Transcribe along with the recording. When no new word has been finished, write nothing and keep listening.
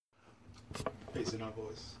Raising our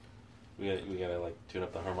voice. We gotta like tune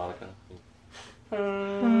up the harmonica.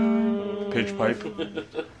 Pitch pipe.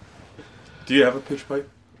 Do you have a pitch pipe?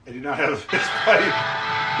 I do not have a pitch pipe.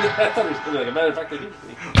 I thought he was gonna be like, a matter of fact, I do.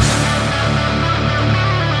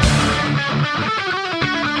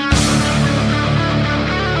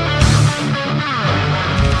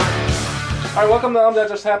 Alright, welcome to That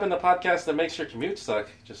Just Happened, the podcast that makes your commute suck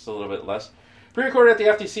just a little bit less. Pre-recorded at the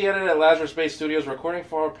FTC edit at Lazarus Bay Studios, recording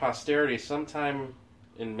for posterity sometime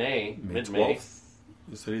in May, mid-May. 12th?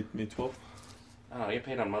 You said May 12th? I don't know, you get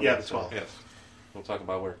paid on Monday. Yeah, the 12th. Yes. We'll talk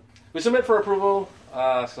about work. We submit for approval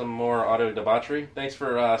some more audio debauchery. Thanks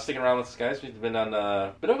for sticking around with us, guys. We've been on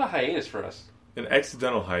a bit of a hiatus for us. An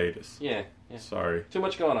accidental hiatus. Yeah. Sorry. Too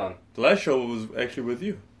much going on. The last show was actually with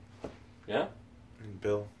you. Yeah? And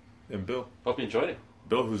Bill. And Bill. Hope you enjoyed it.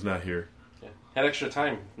 Bill, who's not here. Yeah. Had extra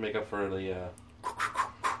time to make up for the...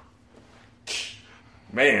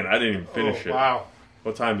 Man, I didn't even finish it. Wow.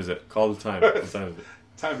 What time is it? Call the time. What time is it?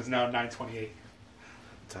 Time is now 9:28.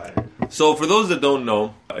 Tired. So, for those that don't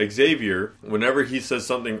know, Xavier, whenever he says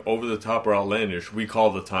something over the top or outlandish, we call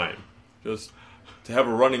the time. Just to have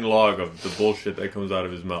a running log of the bullshit that comes out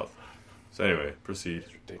of his mouth. So anyway, proceed.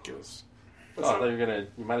 It's ridiculous. I thought you were going to...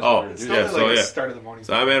 You might as well It's do not that. like the yeah. start of the morning.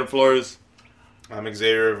 So I'm Adam Flores. I'm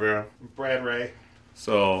Xavier Rivera. Brad Ray.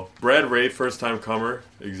 So, Brad Ray, first time comer.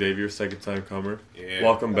 Xavier, second time comer. Yeah.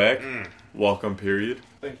 Welcome back. Welcome, period.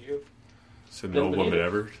 Thank you. So no Bienvenido. woman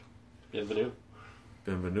ever. Bienvenue.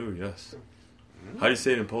 Bienvenue, yes. How do you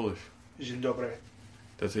say it in Polish? Dzień dobry.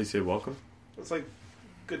 That's how you say welcome? It's like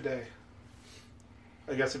good day.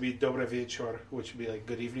 I guess it'd be dobre wieczór, which would be like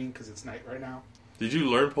good evening because it's night right now. Did you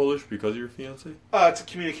learn Polish because of your fiance? To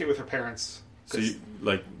communicate with her parents. So you,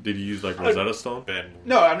 did you use Rosetta Stone? Ben.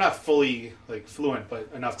 No, I'm not fully fluent, but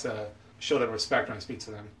enough to show them respect when I speak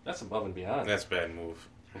to them. That's above and beyond. That's a bad move.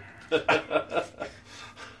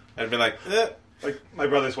 I'd been like, eh. Like my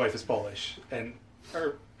brother's wife is Polish, and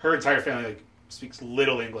her entire family speaks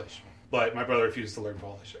little English, but my brother refused to learn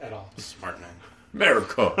Polish at all. Smart man.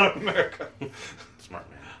 America. America. Smart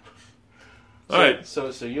man. All right.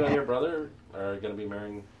 So you and your brother are going to be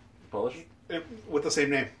marrying Polish? With the same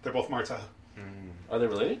name. They're both Marta. Are they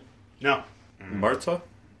related? No, Marta?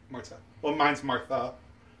 Marta. Well, mine's Martha.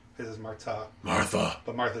 His is Marta. Martha.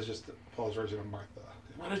 But Martha's just the Polish version of Martha.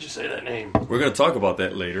 Why did you say that name? We're going to talk about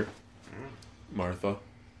that later. Martha.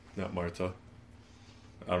 Not Marta.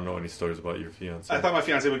 I don't know any stories about your fiance. I thought my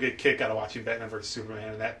fiance would get a kick out of watching Batman vs.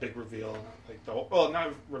 Superman and that big reveal. Like the whole, well,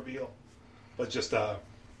 not reveal, but just,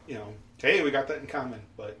 hey, we got that in common.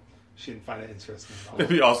 But she didn't find it interesting at all.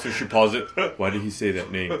 Maybe also should pause it. Why did he say that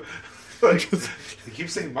name? He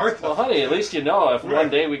keeps saying Martha. Well, honey, at least you know if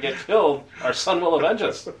one day we get killed, our son will avenge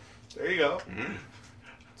us. There you go.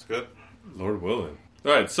 It's good. Lord willing.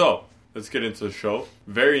 All right, so let's get into the show.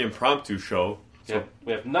 Very impromptu show. So,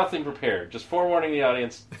 We have nothing prepared. Just forewarning the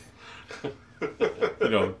audience.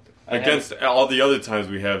 Against all the other times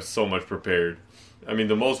we have so much prepared. I mean,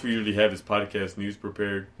 the most we usually have is podcast news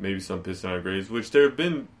prepared, maybe some piss on graves, which there have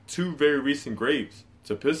been 2 very recent graves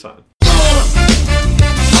to piss on.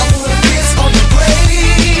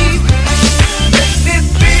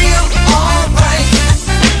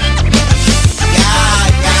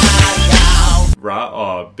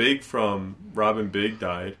 Big from Robin Big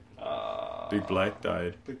died. Big Black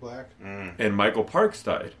died. Big Black. And Michael Parks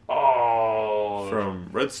died. Oh. From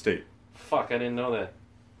Red State. Fuck, I didn't know that.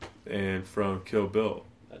 And from Kill Bill.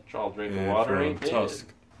 That tall drink of And water from ain't dead.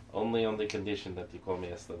 Tusk. Only on the condition that you call me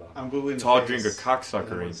Esteban. I'm Googling Tall drink of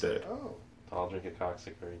cocksucker ain't dead. Oh. Tall drink of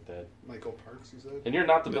cocksucker ain't dead. Michael Parks, you said? And you're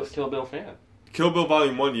not the Yes. Kill Bill fan. Kill Bill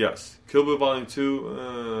Volume 1, yes. Kill Bill Volume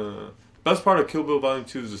 2, best part of Kill Bill Volume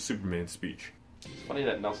 2 is the Superman speech. It's funny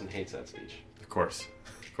that Nelson hates that speech. Of course.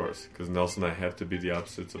 Because Nelson and I have to be the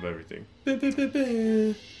opposites of everything.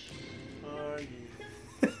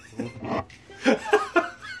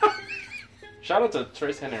 Shout out to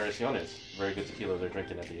Tres Generaciones. Very good tequila they're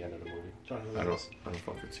drinking at the end of the movie. I don't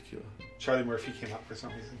fuck with tequila. Charlie Murphy came out for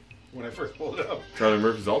some reason when I first pulled it up. Charlie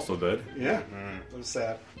Murphy's also dead. Yeah. It was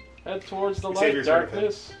sad. Head towards the light, Xavier's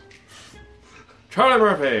darkness. Charlie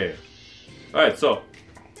Murphy! Alright, so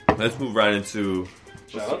let's move right into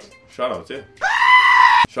Shout-outs, yeah.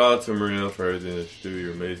 Shout out to Marina for everything that you do.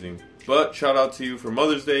 You're amazing. But shout out to you for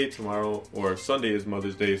Mother's Day tomorrow, or Sunday is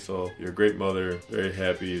Mother's Day, so you're a great mother. Very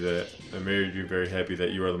happy that I married you. Very happy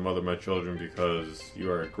that you are the mother of my children because you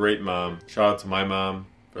are a great mom. Shout out to my mom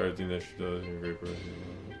for everything that she does. You're a great person.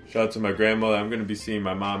 Shout out to my grandmother. I'm going to be seeing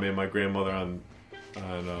my mom and my grandmother on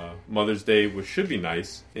on Mother's Day, which should be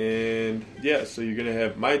nice. And yeah, so you're gonna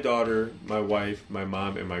have my daughter, my wife, my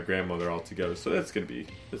mom, and my grandmother all together. So that's gonna be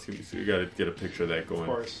so you gotta get a picture of that going. Of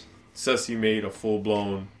course. Ceci made a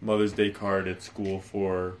full-blown Mother's Day card at school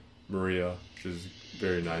for Maria, which is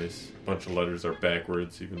very nice. A bunch of letters are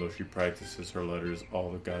backwards, even though she practices her letters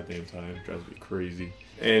all the goddamn time. It drives me crazy.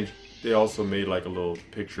 And they also made like a little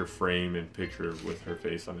picture frame and picture with her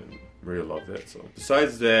face on it. Maria loved that. So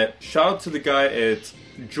besides that, shout out to the guy at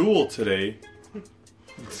Jewel today.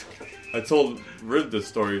 I told Riv this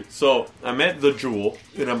story. So I'm at the Jewel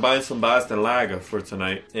and I'm buying some Boston Lager for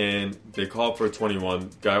tonight, and they called for a 21.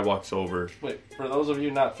 Guy walks over. Wait, for those of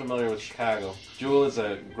you not familiar with Chicago, Jewel is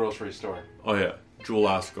a grocery store. Oh yeah, Jewel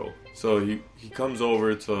Osco. So he comes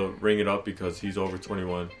over to ring it up because he's over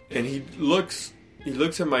 21, and he looks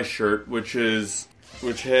at my shirt, which has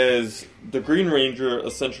the Green Ranger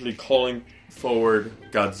essentially calling forward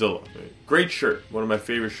Godzilla. Great shirt, one of my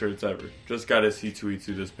favorite shirts ever. Just got a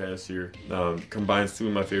C2E2 this past year. Combines two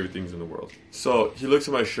of my favorite things in the world. So he looks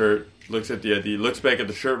at my shirt, looks at the ID, looks back at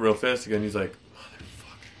the shirt real fast again. He's like,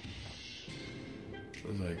 motherfucker. I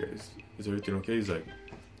was like, is everything okay? He's like,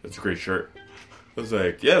 that's a great shirt. I was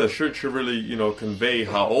like, yeah, the shirt should really, convey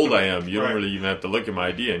how old I am. You don't really even have to look at my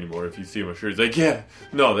ID anymore if you see my shirt. He's like, yeah,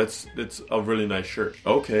 no, that's a really nice shirt.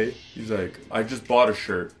 Okay. He's like, I just bought a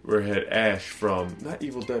shirt where it had Ash from, not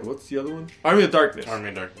Evil Dead, what's the other one? Army of Darkness. Army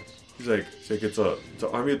of Darkness. He's like, it's an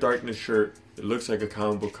Army of Darkness shirt. It looks like a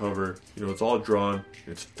comic book cover. It's all drawn.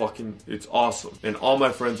 It's awesome. And all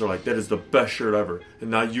my friends are like, that is the best shirt ever.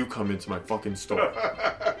 And now you come into my fucking store.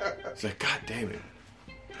 It's like, God damn it.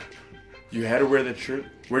 You had to wear that shirt?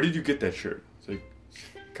 Where did you get that shirt? It's like,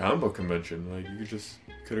 comic book convention. Like, you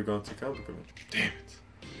could have gone to comic book convention. Damn it.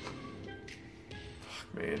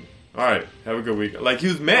 Fuck, man. Alright, have a good week. Like, he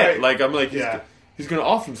was mad. Right. Like, I'm like, he's gonna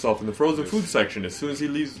off himself in the frozen food section as soon as I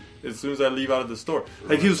leave out of the store.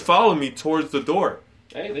 Like, he was following me towards the door.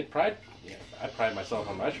 Hey, I pride myself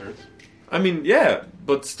on my shirts. I mean, yeah,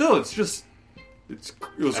 but still, it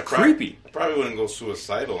was creepy. I probably wouldn't go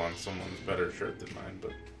suicidal on someone's better shirt than mine,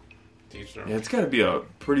 but... Yeah, it's gotta be a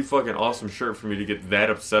pretty fucking awesome shirt for me to get that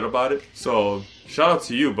upset about it. So, shout out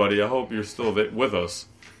to you, buddy. I hope you're still with us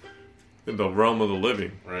in the realm of the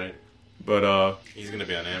living. Right. But, he's gonna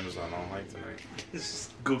be on Amazon all night tonight.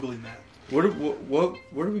 Just Googling that. Where did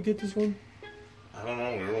we get this one? I don't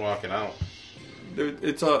know. We were walking out. It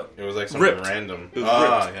was like something ripped. Random. It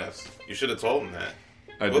was ripped. Yes. You should have told him that.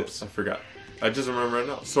 I forgot. I just remember right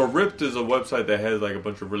now. So, Ripped is a website that has like a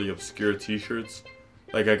bunch of really obscure t-shirts.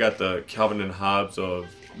 Like, I got the Calvin and Hobbes of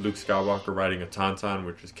Luke Skywalker riding a Tauntaun,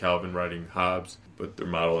 which is Calvin riding Hobbes, but they're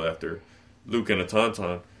modeled after Luke and a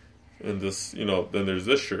Tauntaun. And this, then there's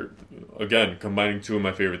this shirt. Again, combining two of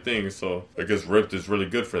my favorite things, so I guess Ripped is really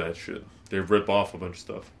good for that shit. They rip off a bunch of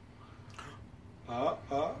stuff.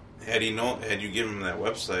 Had you given him that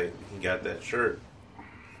website, he got that shirt.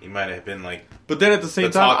 He might have been like. But then at the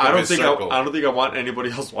same time, I don't think I want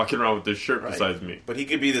anybody else walking around with this shirt besides me. But he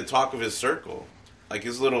could be the talk of his circle. Like,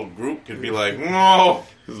 his little group could be like, whoa!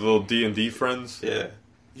 His little D&D friends. Yeah.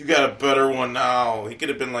 You got a better one now. He could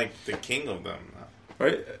have been like the king of them.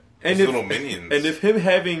 Right? And his little minions. And if him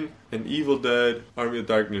having an Evil Dead Army of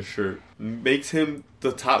Darkness shirt makes him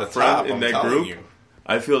the top friend in that group,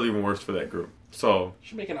 I feel even worse for that group. So You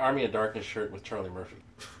should make an Army of Darkness shirt with Charlie Murphy.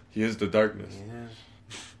 He is the darkness. Yeah.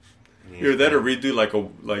 Either that or redo like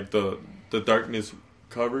the darkness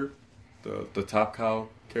cover, the Top Cow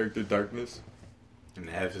character Darkness. And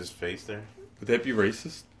have his face there. Would that be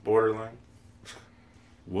racist? Borderline.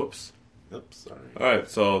 Whoops. Oops, sorry. Alright,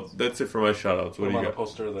 so that's it for my shout-outs. What do you got? A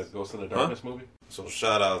poster of the Ghost of the Darkness movie? So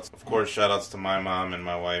shout-outs. Of course, shout-outs to my mom and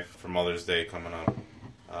my wife for Mother's Day coming up.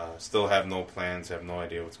 Still have no plans, have no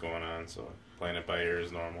idea what's going on, so playing it by ear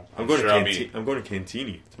is normal. I'm going to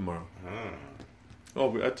Cantini tomorrow.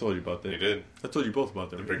 Oh, I told you about that. You did? I told you both about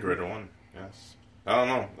that. The Big Redder one, yes. I don't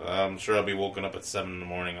know. I'm sure I'll be woken up at 7 in the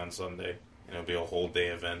morning on Sunday. It'll be a whole day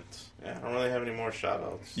event. Yeah, I don't really have any more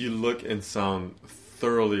shout-outs. You look and sound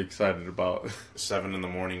thoroughly excited about 7 in the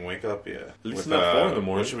morning wake up, yeah. At least it's not 4 in the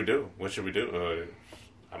morning. What should we do?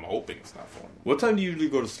 I'm hoping it's not 4 in the morning. What time do you usually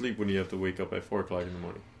go to sleep when you have to wake up at 4 o'clock in the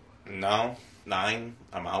morning? No, 9.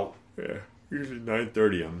 I'm out. Yeah, usually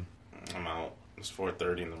 9:30. I'm out. It's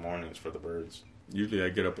 4:30 in the morning. It's for the birds. Usually I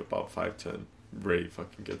get up at about 5:10. Ray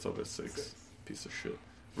fucking gets up at 6. Piece of shit.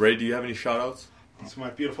 Ray, do you have any shout-outs? To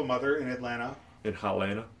my beautiful mother in Atlanta. In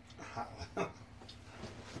Hotlanta. And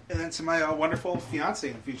then to my wonderful fiance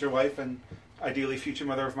and future wife and ideally future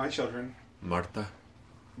mother of my children. Marta.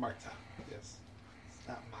 Marta, yes. It's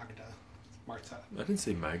not Magda. It's Marta. I didn't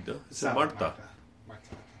say Magda. I It's said not Marta.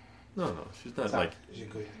 Marta. No, she's not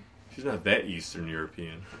she's not that Eastern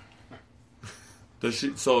European. Does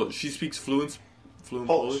she? So she speaks fluent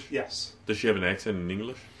Polish? Yes. Does she have an accent in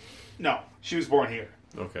English? No, she was born here.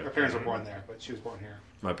 Okay. Her parents were born there, but she was born here.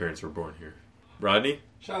 My parents were born here. Rodney?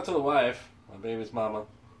 Shout out to the wife, my baby's mama,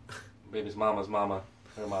 baby's mama's mama,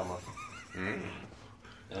 her mama,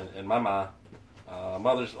 and my ma,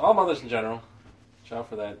 mothers, all mothers in general. Shout out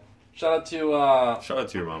for that. Shout out to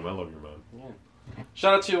your mom. I love your mom. Yeah.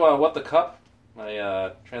 Shout out to What the Cup,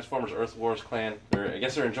 my Transformers Earth Wars clan. I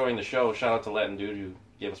guess they're enjoying the show. Shout out to Latin Dude who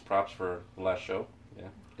gave us props for the last show.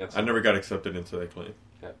 Yeah, I never got accepted into that clan.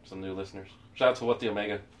 Got some new listeners. Shout out to What the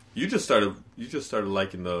Omega. You just started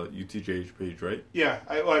liking the UTJH page, right? Yeah,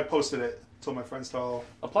 I posted it. Told my friends to all.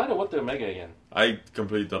 Apply to What the Omega again. I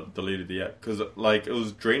completely deleted the app because like it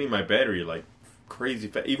was draining my battery like crazy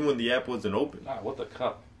fast. Even when the app wasn't open. What the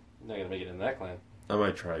Cup? You're not gonna make it in that clan. I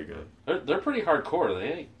might try again. They're pretty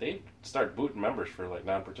hardcore. They start booting members for like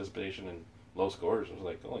non-participation and low scores. I was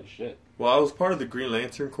like, holy shit. Well, I was part of the Green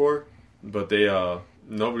Lantern Corps, but they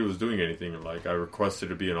nobody was doing anything. Like I requested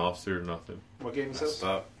to be an officer, nothing. What game is this?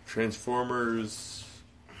 Stop. Transformers.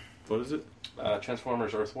 What is it?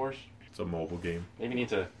 Transformers Earth Wars. It's a mobile game. Maybe you need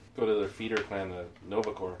to go to their feeder clan, the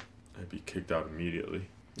Nova Corps. I'd be kicked out immediately.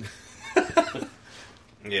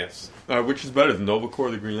 Yes. Which is better, the Nova Corps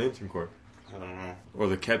or the Green Lantern Corps? I don't know. Or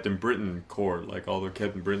the Captain Britain Corps, like all the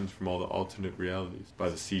Captain Britons from all the alternate realities. By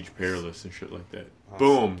the Siege Perilous and shit like that.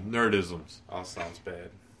 Boom, nerdisms. All sounds bad.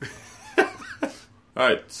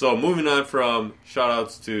 Alright, so moving on from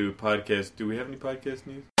shoutouts to podcasts. Do we have any podcast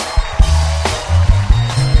news?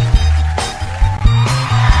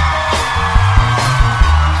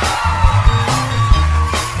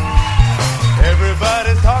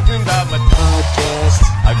 Everybody's talking about my podcast.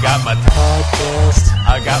 I got my podcast.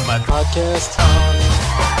 I got my podcast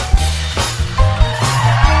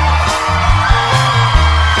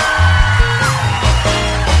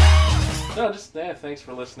No, just thanks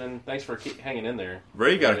for listening. Thanks for hanging in there.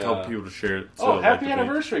 Ray got a couple people to share it. So happy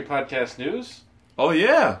anniversary podcast news. Oh,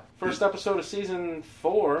 yeah. First episode of season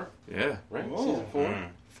 4. Yeah. Right? Whoa. Season 4.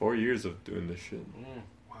 4 years of doing this shit. Yeah.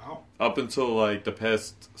 Wow. Up until like the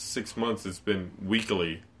past 6 months, it's been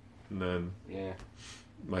weekly. And then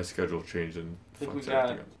my schedule changed and I think we fucks got.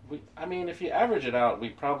 everything up. I mean, if you average it out, you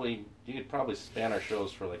could probably span our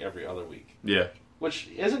shows for like every other week. Yeah. Which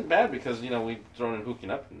isn't bad because, we've thrown in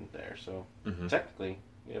hooking up in there. So technically,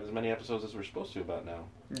 we have as many episodes as we're supposed to about now.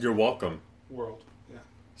 You're welcome. World. Yeah.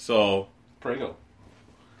 So, Prego.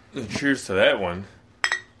 cheers to that one.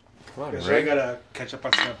 Come on, Because Ray. I gotta catch up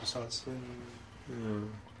on some episodes.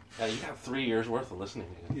 Yeah, you got 3 years worth of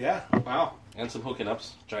listening. Yeah. Wow. And some hooking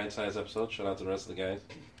ups, giant size episodes. Shout out to the rest of the guys.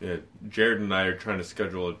 Yeah, Jared and I are trying to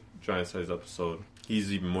schedule a giant size episode.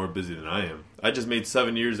 He's even more busy than I am. I just made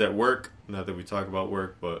 7 years at work. Not that we talk about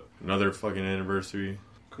work, but another fucking anniversary.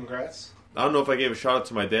 Congrats. I don't know if I gave a shout out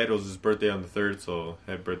to my dad. It was his birthday on the 3rd, so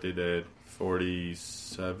happy birthday, Dad.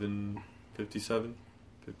 57?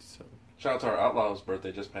 Shout out to our Outlaw's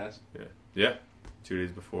birthday just passed. Yeah. 2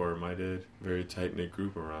 days before my dad. Very tight-knit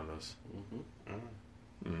group around us.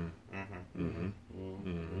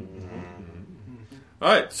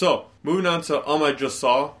 Alright, so, moving on to I Just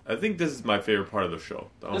Saw. I think this is my favorite part of the show.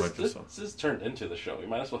 The I Just Saw. This is turned into the show. We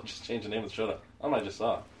might as well just change the name of the show to I Just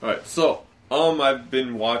Saw. Alright, so, I've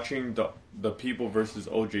been watching the People versus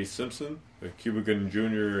O.J. Simpson. With Cuba Gooding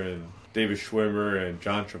Jr. and David Schwimmer and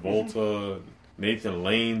John Travolta. And Nathan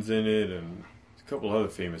Lane's in it, and a couple other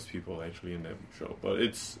famous people actually in that show. But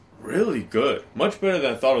it's really good. Much better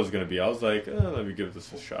than I thought it was going to be. I was like, let me give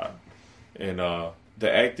this a shot. And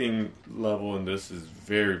the acting level in this is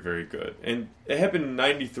very, very good. And it happened in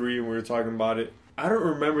 93 when we were talking about it. I don't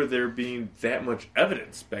remember there being that much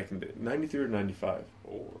evidence back in the 93 or 95.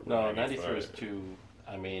 No, 93 was too.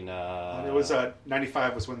 I mean, it was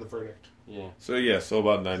 95 was when the verdict. Yeah. So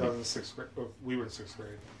about 90. I was in sixth grade. We were in 6th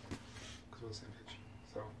grade. Because we were the same age.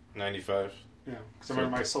 So 95. yeah. Because I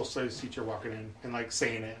remember my social studies teacher walking in and like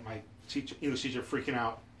saying it. My English teacher freaking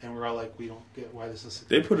out, and we're all like, "We don't get why this is."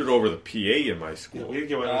 They put it over the PA in my Yeah, school. we didn't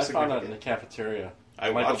get why I this is found out in the significant. cafeteria. I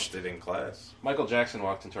watched it in class. Michael Jackson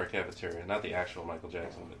walked into our cafeteria. Not the actual Michael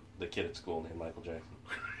Jackson, but the kid at school named Michael Jackson.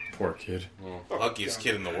 Poor kid. Yeah. Luckiest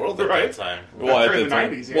kid in the world at Right. that time. Well, at During the the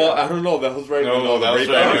time. 90s, yeah. Well, I don't know. That was right when all the that was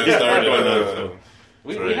rape right when it started going on. started.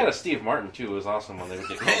 We Right. had a Steve Martin, too. It was awesome when they would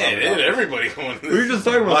get called Man, out. everybody going. We were just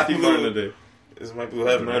talking about My Steve Blue- Martin today. This is my blue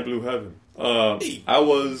heaven. My right? Blue Heaven. I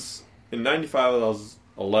was in 95. I was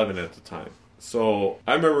 11 at the time. So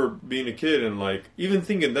I remember being a kid and like even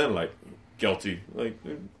thinking then like guilty, like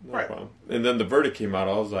no Right. problem. And then the verdict came out.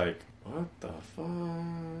 I was like, what the fuck?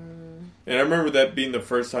 And I remember that being the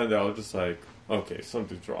first time that I was just like, okay,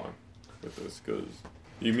 something's wrong with this. Because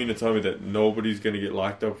you mean to tell me that nobody's going to get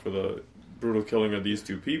locked up for the brutal killing of these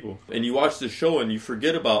two people? And you watch the show and you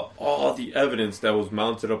forget about all the evidence that was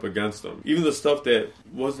mounted up against them. Even the stuff that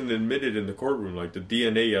wasn't admitted in the courtroom, like the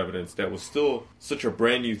DNA evidence, that was still such a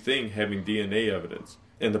brand new thing, having DNA evidence.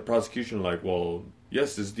 And the prosecution like, well,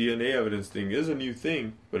 yes, this DNA evidence thing is a new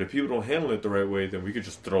thing, but if people don't handle it the right way, then we could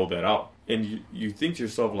just throw that out. And you think to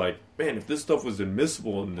yourself like, man, if this stuff was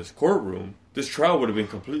admissible in this courtroom, this trial would have been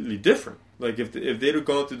completely different. Like if they'd have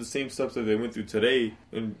gone through the same steps that they went through today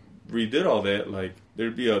and redid all that, like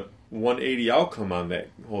there'd be a 180 outcome on that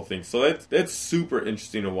whole thing. So that's super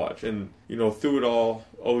interesting to watch. And through it all,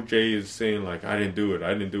 OJ is saying like, I didn't do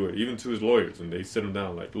it, even to his lawyers. And they sit him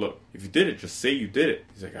down like, look, if you did it, just say you did it.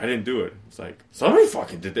 He's like, I didn't do it. It's like, somebody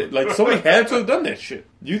fucking did it. Like somebody had to have done that shit.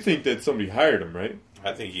 You think that somebody hired him, right?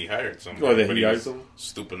 I think he hired somebody. Or that he hired someone?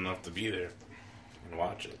 Stupid enough to be there and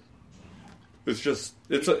watch it. It's just,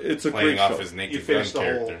 it's a Playing great off show. his Naked You Gun finished the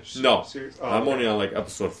whole characters. No, series? I'm only on like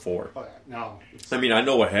episode 4. Oh, yeah. No. I mean, I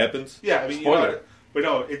know what happens. Yeah, I mean, Spoiler. but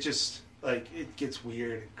no, it just, like, it gets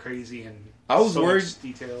weird and crazy and I was so worried. much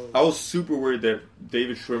detail. I was super worried that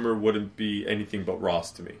David Schwimmer wouldn't be anything but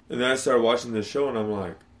Ross to me. And then I started watching this show and I'm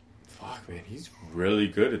like, fuck, man, he's really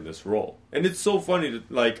good in this role. And it's so funny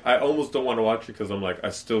that, like, I almost don't want to watch it because I'm like, I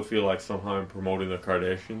still feel like somehow I'm promoting the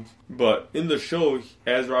Kardashians. But in the show,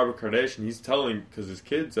 as Robert Kardashian, he's telling, because his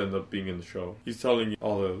kids end up being in the show, he's telling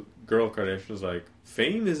all the girl Kardashians, like,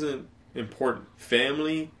 fame isn't important.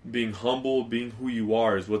 Family, being humble, being who you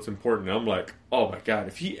are is what's important. And I'm like, oh my god,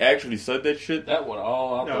 if he actually said that shit, That went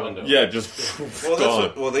all out the window. yeah, just Well,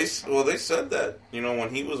 gone. they said that when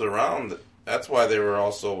he was around. That's why they were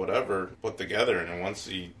also whatever put together, and then once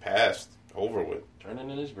he passed, over with. Turning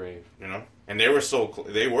in his grave. And they were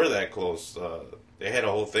they were that close. They had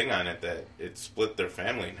a whole thing on it that it split their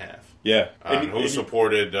family in half. Yeah. On who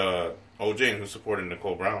supported OJ and who supported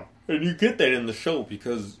Nicole Brown. And you get that in the show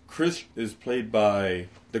because Chris is played by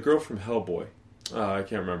the girl from Hellboy. I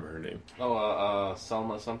can't remember her name. Oh,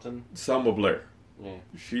 Selma something? Selma Blair. Yeah.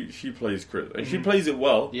 She plays Chris. And she plays it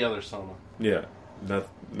well. The other Selma. Yeah.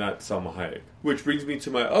 Not Selma Hayek. Which brings me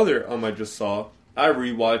to my other I just saw. I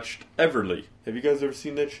rewatched Everly. Have you guys ever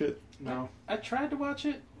seen that shit? No. I tried to watch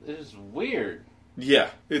it. It was weird.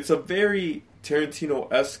 Yeah. It's a very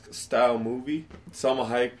Tarantino-esque style movie. Selma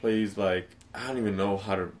Hayek plays like, I don't even know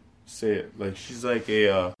how to say it. Like, she's like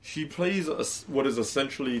she plays what is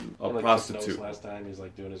essentially a prostitute. Last time he's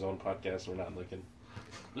like doing his own podcast. We're not looking.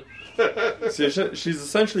 See, she's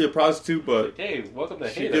essentially a prostitute, but Hey, welcome to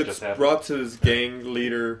she Hey That gets Just Happened. brought to this gang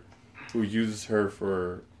leader who uses her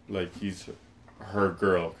for, like, he's her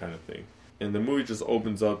girl kind of thing. And the movie just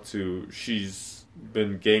opens up to she's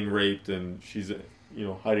been gang raped and she's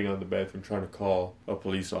hiding on the bathroom trying to call a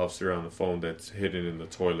police officer on the phone that's hidden in the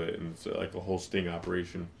toilet, and it's like a whole sting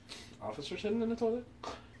operation. Officer sitting in the toilet?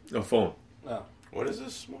 A phone. Oh. What is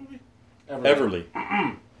this movie? Everly.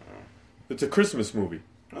 It's a Christmas movie.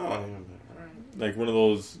 Oh, yeah. All right. Like one of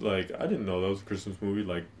those, like, I didn't know that was a Christmas movie,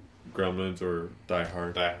 like Gremlins or Die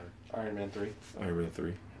Hard. Iron Man 3. Iron Man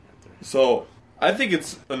 3. So, I think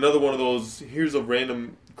it's another one of those, here's a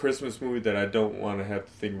random Christmas movie that I don't want to have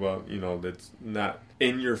to think about, that's not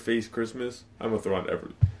in-your-face Christmas. I'm going to throw on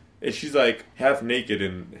Everly. And she's, like, half naked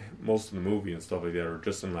in most of the movie and stuff like that, or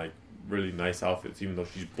just in, like, really nice outfits, even though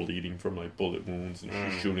she's bleeding from, like, bullet wounds, and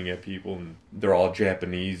she's shooting at people, and they're all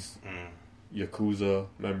Japanese Yakuza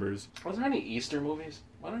members. Was there any Easter movies?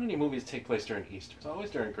 Why don't any movies take place during Easter? It's always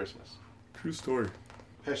during Christmas. True story.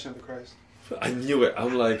 Passion of the Christ. I knew it.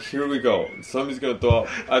 I'm like, here we go. Somebody's going to throw up.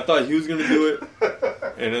 I thought he was going to do it,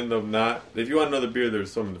 and ended up not. If you want another beer,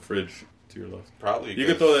 there's some in the fridge to your left. Probably. You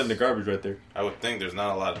can throw that in the garbage right there. I would think there's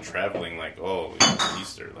not a lot of traveling, like,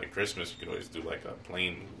 Easter. Like Christmas, you could always do, like, a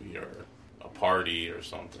plane movie or a party or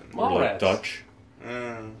something. Mallrats. Or like Dutch.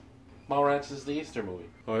 Mallrats is the Easter movie.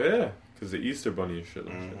 Oh, yeah. Because the Easter Bunny and shit.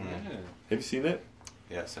 Like that. Yeah. Have you seen it?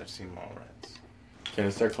 Yes, I've seen Mallrats. Can I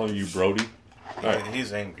start calling you Brody? All right.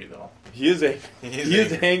 He's angry, though. He is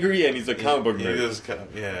angry, and he's a comic book nerd. He is kind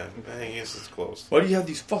of, yeah. I guess it's close. Why do you have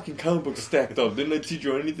these fucking comic books stacked up? Didn't I teach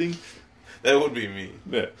you anything? That would be me.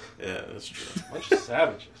 Yeah. Yeah, that's true. Bunch of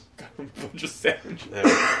savages. A bunch of savages.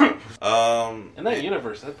 In that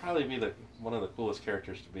universe, that'd probably be one of the coolest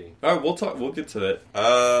characters to be. All right, we'll get to that.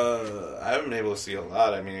 I haven't been able to see a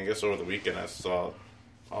lot. I mean, I guess over the weekend I saw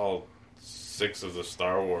all 6 of the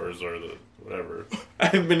Star Wars or the whatever. I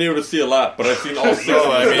haven't been able to see a lot, but I've seen all 6 No, of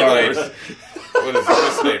the I mean, Star like, Wars. what is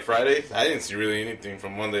it, today, Friday? I didn't see really anything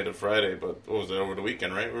from Monday to Friday, but what was it, over the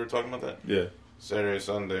weekend, right? We were talking about that? Yeah. Saturday,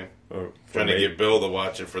 Sunday. Trying to get Bill to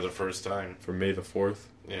watch it for the first time. For May the 4th?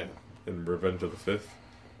 Yeah. And Revenge of the 5th?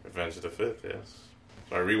 Revenge of the 5th, yes.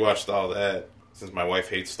 So I rewatched all that. Since my wife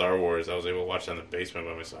hates Star Wars, I was able to watch it in the basement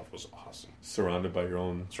by myself. It was awesome. Surrounded by your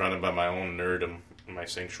own... Surrounded by my own nerdom in my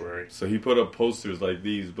sanctuary. So he put up posters like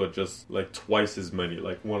these, but just like twice as many.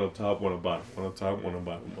 Like one up top, one up bottom. One up top, one up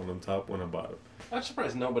bottom. One up top, one up bottom. I'm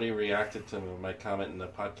surprised nobody reacted to my comment in the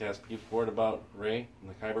podcast board about Rey and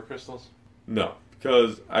the kyber crystals. No,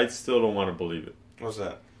 because I still don't want to believe it. What's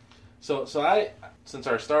that? So since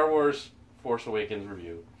our Star Wars Force Awakens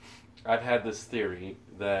review, I've had this theory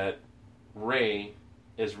that Rey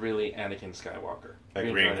is really Anakin Skywalker.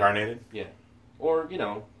 Like reincarnated? Yeah. Or,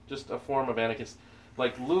 just a form of Anakin's.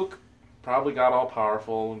 Like Luke probably got all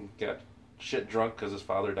powerful and got shit drunk because his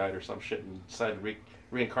father died or some shit and decided to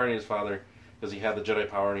reincarnate his father because he had the Jedi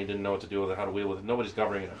power and he didn't know what to do with it, how to wield with it. Nobody's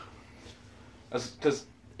governing him. Because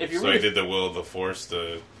if you so really... he did the will of the Force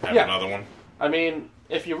to have another one? I mean,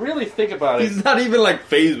 if you really think about it... He's not even like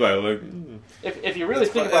phased by it. Like, If you really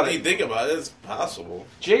think about it... If you think about it, it's possible.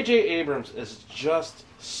 J.J. Abrams is just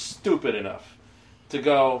stupid enough to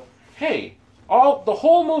go, hey, the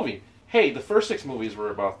whole movie... Hey, the first 6 movies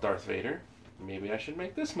were about Darth Vader. Maybe I should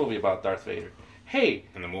make this movie about Darth Vader. Hey...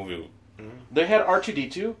 In the movie... They had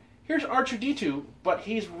R2-D2. Here's R2-D2, but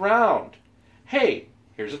he's round. Hey,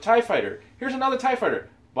 here's a TIE Fighter. Here's another TIE Fighter,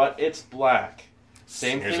 but it's black.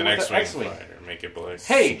 Same Here's thing an with the X-Wing. Fighter. Make it black.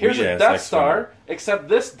 Hey, here's a Sweet-ass Death X-Wing. Star, except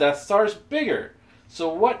this Death Star's bigger.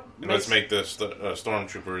 So what And makes... let's make the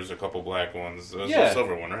stormtroopers a couple black ones. There's Yeah. a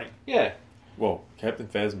silver one, right? Yeah. whoa, Captain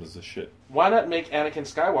Phasma's the shit. Why not make Anakin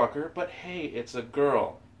Skywalker, but hey, it's a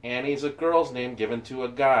girl. Annie's a girl's name given to a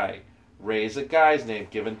guy. Rey's a guy's name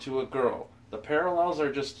given to a girl. The parallels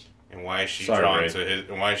are just... And why is she Sorry, drawn Ray. to his?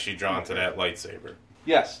 And why is she drawn to that lightsaber?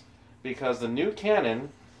 Yes, because the new canon...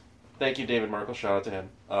 Thank you, David Markle. Shout out to him.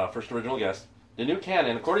 First original guest. The new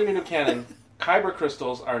canon, according to new canon, kyber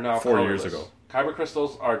crystals are now 4 colorless. years ago. Kyber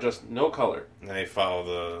crystals are just no color. And they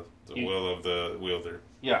follow the will of the wielder.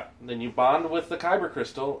 Yeah. Then you bond with the kyber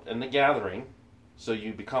crystal in the gathering, so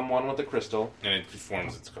you become one with the crystal. And it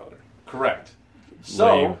forms its color. Correct. So,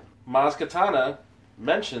 Lame. Maz Kanata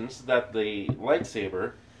mentions that the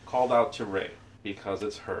lightsaber called out to Rey because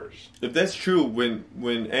it's hers. If that's true, when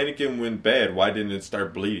Anakin went bad, why didn't it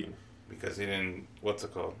start bleeding? Because he didn't... What's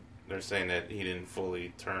it called? They're saying that he didn't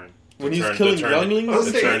fully turn. When he's killing younglings? I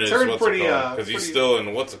was saying, he turned pretty, Because he's still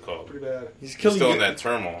in what's it called? pretty bad. He's He's still in y- that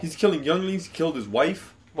turmoil. He's killing younglings. He killed his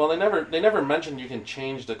wife. Well, they never mentioned you can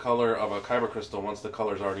change the color of a kyber crystal once the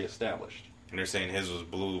color's already established. And they're saying his was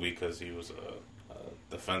blue because he was a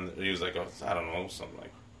defender. He was like I don't know, something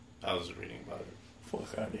like... I was reading about it.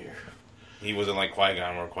 Fuck out of here. He wasn't like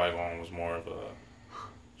Qui-Gon, where Qui-Gon was more of a...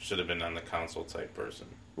 Should have been on the council type person.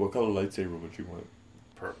 What color lightsaber would you want?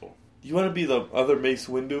 Purple. You want to be the other Mace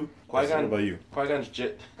Windu? What Qui-Gon, about you? Qui-Gon's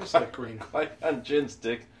It's like green. Qui-Gon Jinn's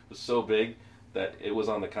dick was so big that it was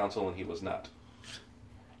on the council and he was not.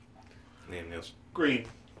 Liam Nielsen. Green.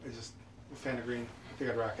 I'm just a fan of green. I think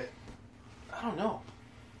I'd rock it. I don't know.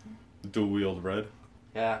 Dual wield red.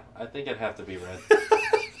 Yeah, I think it'd have to be red.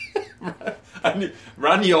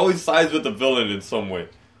 Rodney always sides with the villain in some way.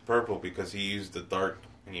 Purple because he used the dark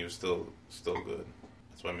and he was still good.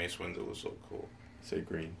 That's why Mace Windu was so cool. Say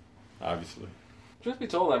green, obviously. Truth be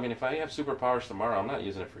told, I mean, if I have superpowers tomorrow, I'm not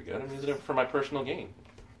using it for good. I'm using it for my personal gain.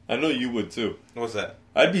 I know you would too. What's that?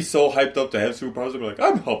 I'd be so hyped up to have superpowers. I'd be like,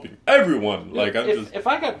 I'm helping everyone. Like If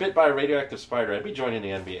I got bit by a radioactive spider, I'd be joining the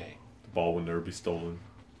NBA. The ball would never be stolen.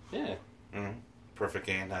 Yeah. Mm-hmm. Perfect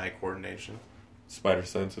hand-eye coordination. Spider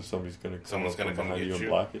sense if someone's gonna Someone's gonna come behind get and you.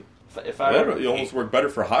 block it. If I That were, would almost work better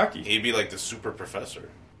for hockey. He'd be like the super professor.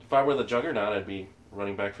 if I were the Juggernaut, I'd be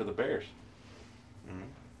running back for the Bears.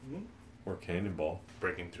 Or cannonball.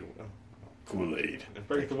 Breaking through. Kool-Aid.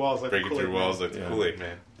 Break the walls like Breaking Kool-Aid through Man. walls like the Yeah. Kool-Aid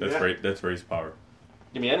Man. That's Yeah. right. That's Ray's power.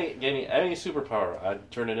 Give me any superpower,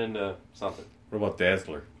 I'd turn it into something. What about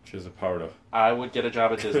Dazzler? She has the power I would get a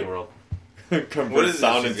job at Disney World. to convert What is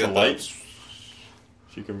sound it? She's into got light. those-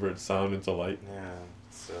 She converts sound into light. Yeah,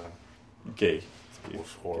 it's Gay. It's gay.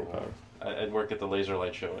 It's horrible. Gay power. I'd work at the laser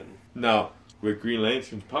light show. And Now, with Green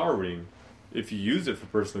Lantern's power ring, if you use it for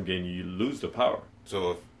personal gain, you lose the power.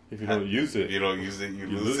 so If you don't use it, if you don't use it, you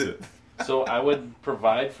lose it. so I would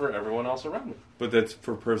provide for everyone else around me. But that's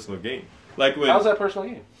for personal gain. Like when, How's that personal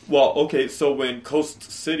gain? well, okay, so when Coast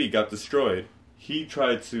City got destroyed, he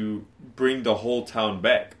tried to bring the whole town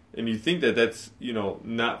back. And you think that that's,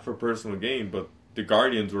 not for personal gain, but the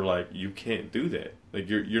Guardians were like, you can't do that. Like,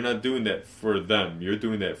 you're not doing that for them. You're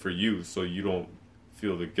doing that for you, so you don't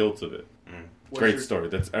feel the guilt of it. What's Great your- story.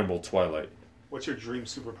 That's Emerald Twilight. What's your dream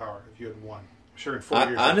superpower if you had one? sure in 4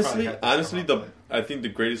 years. I think the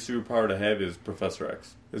greatest superpower to have is Professor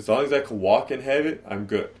X. As long as I can walk and have it, I'm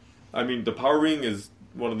good. I mean, the power ring is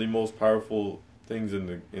one of the most powerful things in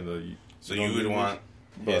the. So you would want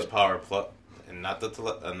his power plus, and not the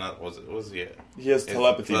He has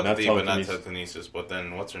telepathy, not telekinesis. but not telekinesis. But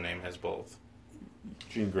then what's her name has both.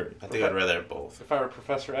 Jean Grey. I think I'd rather have both. If I were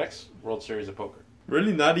Professor X, World Series of Poker.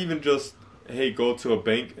 Really, not even just hey, go to a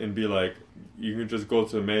bank and be like, you can just go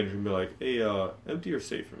to the manager and be like, hey, empty your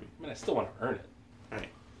safe for me. I mean, I still want to earn it. Right.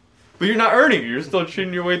 But you're not earning it. You're still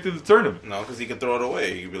cheating your way through the tournament. No, because he could throw it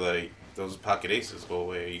away. He could be like, those pocket aces go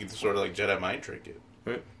away. You can sort of like Jedi mind trick it.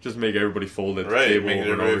 Right? Just make everybody fold at the Right, table. make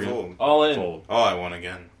everybody fold. All in. Fold. Oh, I won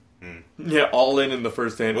again. Yeah, all in the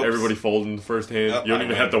first hand. Whoops. Everybody fold in the first hand. Yep, you don't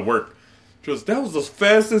even have to work. Just, that was the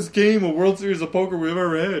fastest game of World Series of Poker we've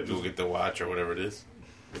ever had. You'll get the watch or whatever it is.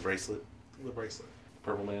 The bracelet.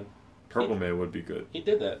 Purple Man. Purple Man would be good. He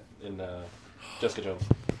did that in Jessica Jones.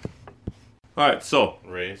 Alright, so.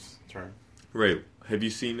 Ray's turn. Ray, have you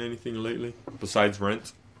seen anything lately besides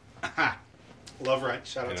Rent? Love Rent.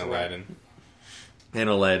 Shout out And to Aladdin. And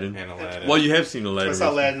Aladdin. And Aladdin. Well, you have seen Aladdin. I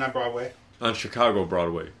saw Aladdin on Broadway. On Chicago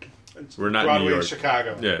Broadway. We're not Broadway in New York. in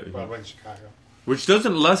Chicago. Yeah. Broadway in Chicago. Which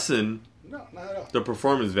doesn't lessen No, not at all. the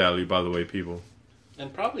performance value, by the way, people.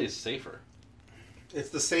 And probably is safer. It's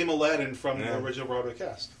the same Aladdin from Yeah. the original Broadway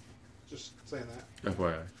cast. Just saying that.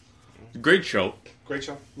 FYI. Great show. Great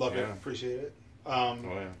show. Love it. Yeah. Appreciate it. Oh,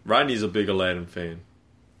 yeah. Rodney's a big Aladdin fan,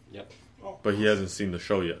 Yep. but he hasn't seen the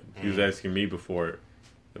show yet. He was asking me before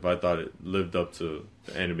if I thought it lived up to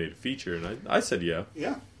the animated feature, and I said yeah.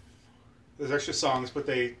 Yeah. There's extra songs, but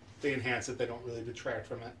they enhance it. They don't really detract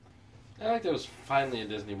from it. I like there was finally a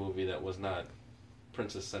Disney movie that was not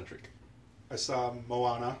princess-centric. I saw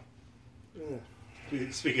Moana.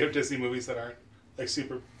 Speaking of Disney movies that aren't like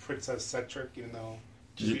super princess-centric, even though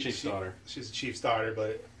She's a chief's daughter. She's a chief's daughter,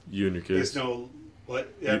 but You and your kids. there's no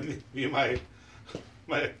what? Yeah, me and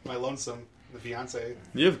my lonesome, the fiance.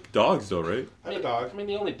 You have dogs, though, right? I have a dog. I mean,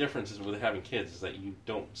 the only difference is with having kids is that you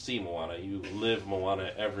don't see Moana. You live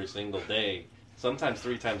Moana every single day, sometimes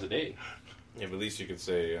 3 times a day. Yeah, but at least you could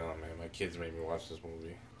say, oh man, my kids made me watch this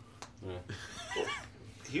movie. Yeah.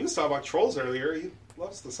 He was talking about Trolls earlier. He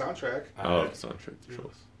loves the soundtrack. Oh, soundtrack to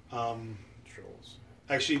Trolls. Trolls.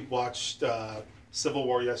 I actually watched Civil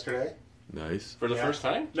War yesterday. Nice. For the Yeah. first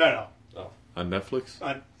time? No. On Netflix?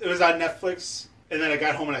 It was on Netflix, and then I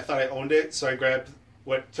got home and I thought I owned it, so I grabbed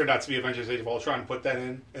what turned out to be Avengers Age of Ultron and put that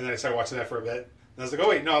in, and then I started watching that for a bit. And I was like, oh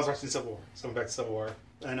wait, no, I was watching Civil War. So I'm back to Civil War.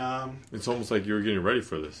 And It's almost like you were getting ready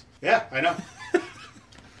for this. yeah, I know.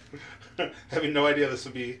 Having no idea this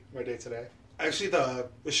would be my day today. Actually, the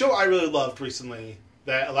show I really loved recently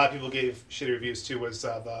that a lot of people gave shitty reviews to was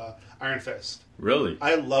the Iron Fist. Really?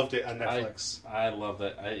 I loved it on Netflix. I love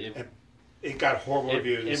that. It got horrible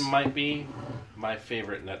reviews. It might be my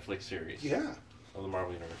favorite Netflix series. Yeah. Of the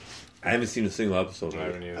Marvel Universe. I haven't seen a single episode I of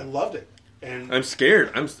haven't it. I either. loved it. And I'm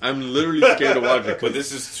scared. I'm literally scared to watch it. But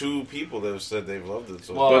this is 2 people that have said they've loved it.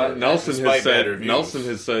 So Well, But Nelson despite has bad said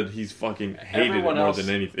reviews. he's fucking hated Everyone it more else- than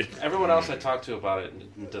anything. Everyone else I talked to about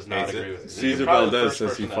it does not Hates agree it? with it. Cesar You're probably the Valdez first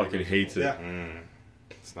says he person that fucking agrees. hates it. yeah.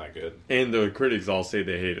 It's not good. And the critics all say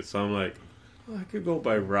they hate it. So I'm like, well, I could go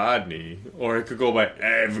by Rodney, or I could go by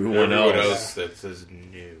everyone else. That says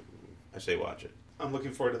no. I say watch it. I'm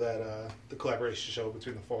looking forward to that the collaboration show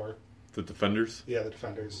between the 4. The Defenders. Yeah, the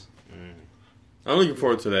Defenders. I'm looking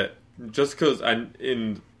forward to that. Just because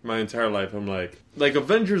in my entire life, I'm like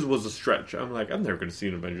Avengers was a stretch. I'm like, I'm never going to see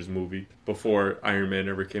an Avengers movie before Iron Man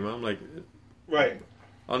ever came out. I'm like, Right.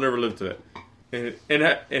 I'll never live to that.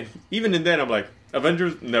 And even in that, I'm like,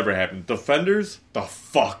 Avengers never happened. Defenders, the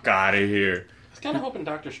fuck out of here. I was kind of hoping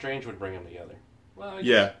Doctor Strange would bring them together. Well, I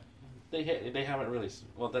Yeah. guess they haven't really.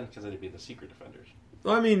 Well, then because it'd be the Secret Defenders.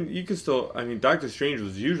 Well, I mean, you can still. I mean, Doctor Strange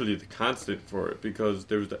was usually the constant for it because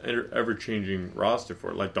there was the ever-changing roster for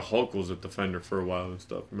it. Like the Hulk was a Defender for a while and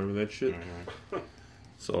stuff. Remember that shit? Mm-hmm.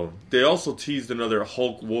 So they also teased another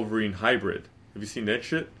Hulk Wolverine hybrid. Have you seen that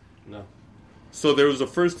shit? No. So there was the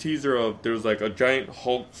first teaser of there was like a giant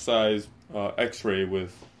Hulk-sized X-ray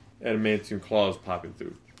with adamantium claws popping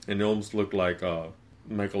through, and it almost looked like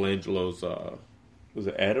Michelangelo's. Was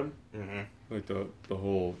it Adam? Mm-hmm. Like the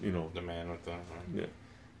whole, you know. The man with the... Yeah.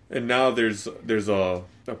 And now there's a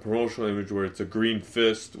promotional image where it's a green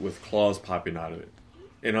fist with claws popping out of it.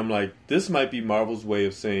 And I'm like, this might be Marvel's way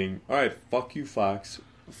of saying, alright, fuck you Fox,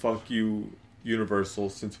 fuck you Universal,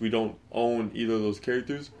 since we don't own either of those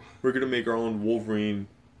characters, we're going to make our own Wolverine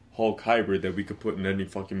Hulk hybrid that we could put in any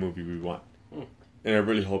fucking movie we want. And I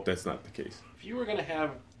really hope that's not the case. If you were going to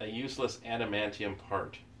have a useless adamantium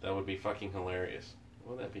part, that would be fucking hilarious.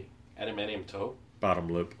 What would that be? Adamantium toe? Bottom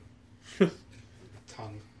lip.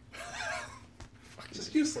 Tongue. It's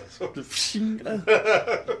just useless. The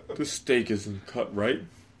steak isn't cut right.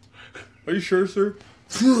 Are you sure, sir?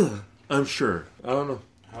 I'm sure. I don't know.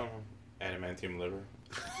 Adamantium liver.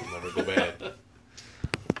 It'll never go bad.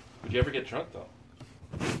 Would you ever get drunk, though?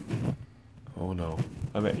 Oh, no.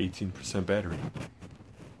 I'm at 18% battery. I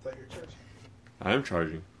thought you were charging. I am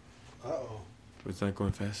charging. Uh-oh. But it's not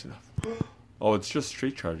going fast enough. Oh, it's just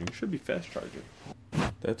straight charging. It should be fast charging.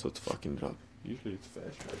 That's what's fucking it up. Usually it's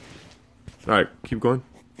fast charging. Alright, keep going.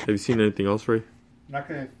 Have you seen anything else, Ray? Not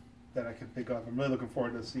gonna that I can think of. I'm really looking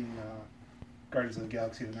forward to seeing Guardians of the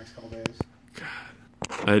Galaxy the next couple days.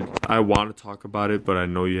 I want to talk about it, but I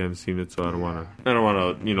know you haven't seen it, so I don't want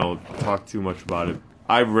to, talk too much about it.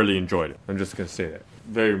 I really enjoyed it. I'm just gonna say that.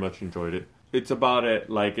 Very much enjoyed it. It's about it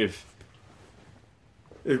like if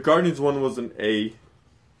Guardians 1 was an A,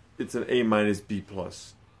 it's an A minus B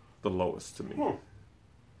plus, the lowest to me.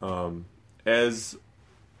 As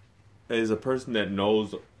a person that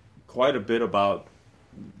knows quite a bit about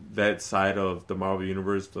that side of the Marvel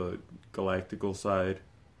Universe, the galactical side,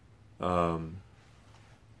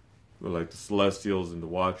 like the Celestials and the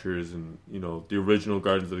Watchers and, the original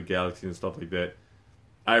Guardians of the Galaxy and stuff like that,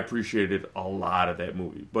 I appreciated a lot of that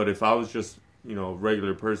movie. But if I was just, a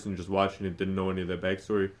regular person just watching it, didn't know any of that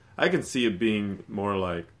backstory, I can see it being more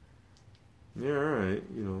like, yeah, alright,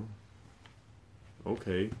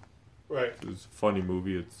 okay. Right. It's a funny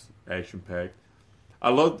movie. It's action-packed. I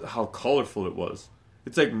loved how colorful it was.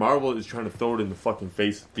 It's like Marvel is trying to throw it in the fucking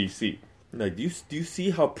face of DC. Like, do you see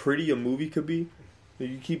how pretty a movie could be?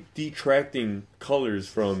 You keep detracting colors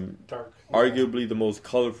from Dark. Arguably the most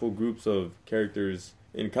colorful groups of characters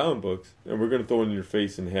in comic books, and we're going to throw it in your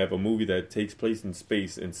face and have a movie that takes place in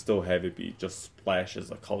space and still have it be just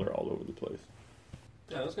splashes of color all over the place.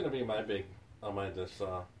 Yeah, that's going to be my big on my this.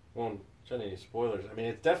 Won't shed any spoilers. I mean,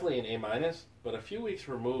 it's definitely an A minus, but a few weeks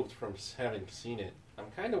removed from having seen it,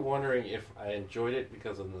 I'm kind of wondering if I enjoyed it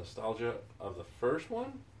because of the nostalgia of the first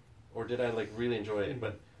one, or did I really enjoy it?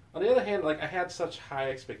 But on the other hand, I had such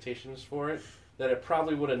high expectations for it that it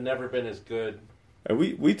probably would have never been as good. And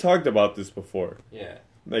we talked about this before. Yeah.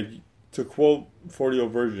 To quote 40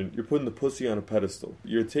 Version, you're putting the pussy on a pedestal.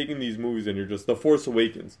 You're taking these movies and you're just... The Force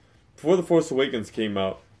Awakens. Before The Force Awakens came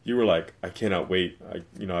out, you were like, I cannot wait.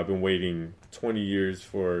 I've been waiting 20 years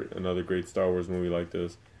for another great Star Wars movie like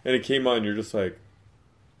this. And it came out and you're just like,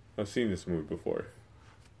 I've seen this movie before.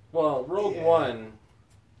 Well, Rogue One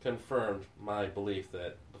confirmed my belief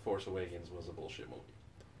that The Force Awakens was a bullshit movie.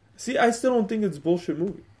 See, I still don't think it's a bullshit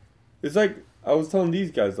movie. It's like, I was telling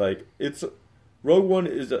these guys, Rogue One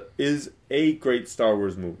is a great Star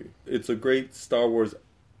Wars movie. It's a great Star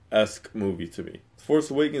Wars-esque movie to me. Force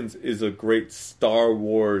Awakens is a great Star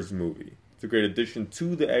Wars movie. It's a great addition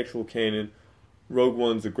to the actual canon. Rogue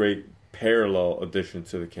One's a great parallel addition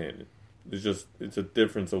to the canon. It's a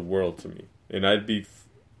difference of world to me. And I'd be,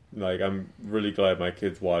 I'm really glad my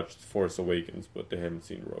kids watched Force Awakens, but they haven't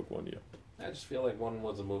seen Rogue One yet. I just feel like one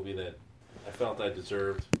was a movie that I felt I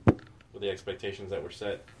deserved with the expectations that were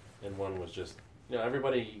set, and one was just,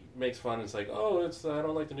 everybody makes fun. It's like, oh, I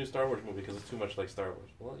don't like the new Star Wars movie because it's too much like Star Wars.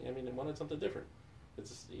 Well, I mean, it wanted something different.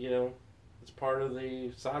 It's, it's part of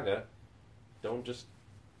the saga. Don't just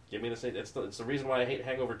give me the same. It's the reason why I hate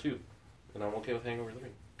Hangover 2, and I'm okay with Hangover 3.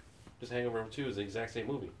 Just Hangover 2 is the exact same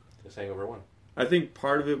movie as Hangover 1. I think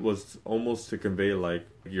part of it was almost to convey,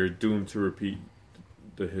 you're doomed to repeat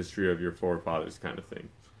the history of your forefathers kind of thing.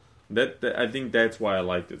 That I think that's why I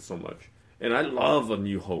liked it so much. And I love A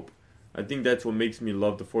New Hope. I think that's what makes me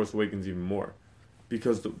love The Force Awakens even more.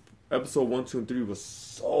 Because the episode 1, 2, and 3 was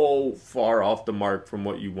so far off the mark from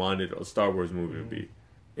what you wanted a Star Wars movie to be.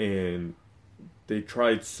 And they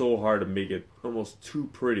tried so hard to make it almost too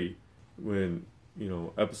pretty when,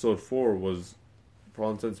 episode 4 was, for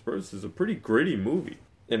all intents and purposes, a pretty gritty movie.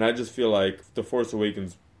 And I just feel like The Force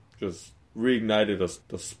Awakens just reignited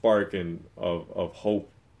the spark of hope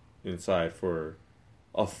inside for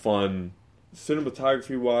a fun,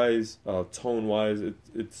 cinematography wise, tone wise. It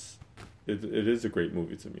is a great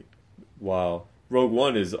movie to me. While Rogue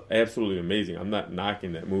One is absolutely amazing, I'm not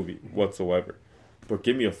knocking that movie whatsoever. But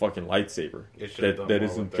give me a fucking lightsaber that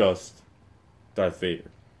isn't just Darth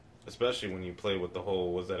Vader. Especially when you play with the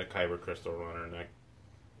whole, was that a Kyber crystal runner and that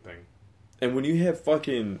thing. And when you have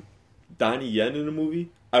fucking Donnie Yen in a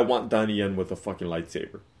movie, I want Donnie Yen with a fucking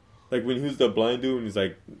lightsaber. Like when he was the blind dude and he's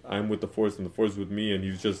like, I'm with the Force and the Force is with me, and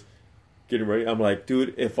he's just getting ready. I'm like,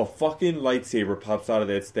 dude, if a fucking lightsaber pops out of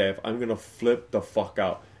that staff, I'm gonna flip the fuck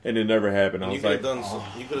out. And it never happened. I was like,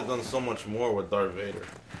 you could have done so much more with Darth Vader.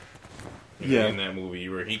 in that movie,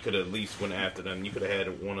 where he could at least went after them. You could have had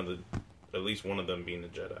at least one of them being a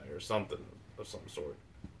Jedi or something of some sort,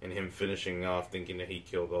 and him finishing off thinking that he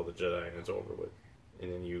killed all the Jedi and it's over with,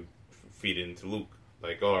 and then you feed it into Luke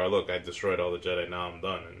like, oh look, I destroyed all the Jedi, now I'm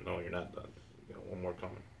done, and no, you're not done. You know, one more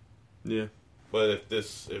coming. Yeah. But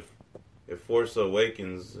if Force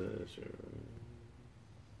Awakens,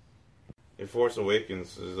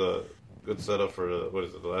 is a good setup for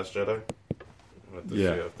the Last Jedi. I'll have to see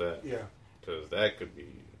off that. Yeah. Because that could be,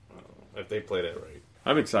 if they play that right.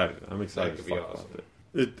 I'm excited. That could be awesome.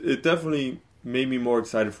 It definitely made me more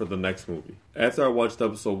excited for the next movie. After I watched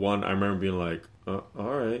episode 1, I remember being like,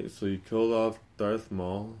 alright, so you killed off Darth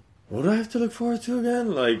Maul. What do I have to look forward to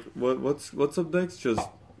again? Like, what's up next? Just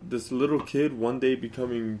this little kid one day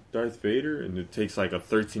becoming Darth Vader, and it takes like a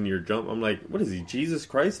 13-year jump. I'm like, what is he, Jesus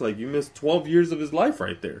Christ? Like, you missed 12 years of his life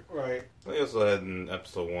right there. Right. They also had in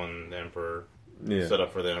episode 1 the Emperor. Yeah. Set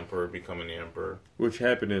up for the Emperor becoming the Emperor. Which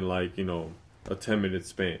happened in like, a 10-minute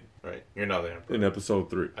span. Right. You're now the Emperor. In episode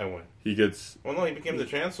 3. I win. He gets... Well, no, he became the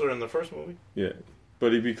Chancellor in the first movie. Yeah.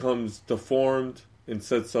 But he becomes deformed and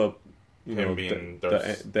sets up, the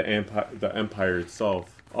Empire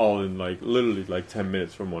itself all in like, literally like 10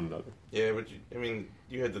 minutes from one another. Yeah, but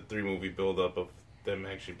you had the 3-movie build-up of them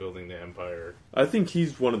actually building the Empire. I think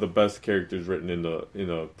he's one of the best characters written in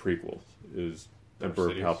the prequels, is Emperor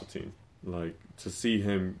Palpatine. Like, to see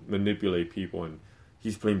him manipulate people, and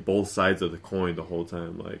he's playing both sides of the coin the whole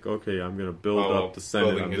time. Like, okay, I'm going to build up the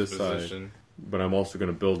Senate on this side, but I'm also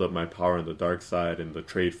going to build up my power on the dark side and the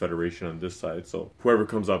Trade Federation on this side. So whoever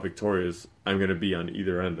comes out victorious, I'm going to be on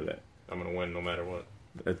either end of that. I'm going to win no matter what.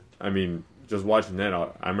 Just watching that,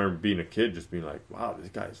 I remember being a kid just being like, wow, this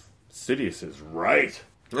guy's Sidious is right.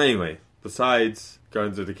 Anyway, besides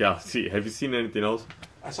Guardians of the Galaxy, have you seen anything else?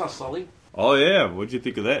 I saw Sully. Oh yeah, what'd you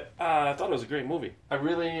think of that? I thought it was a great movie. I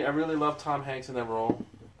really love Tom Hanks in that role.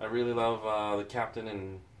 I really love the captain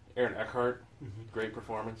and Aaron Eckhart. Mm-hmm. Great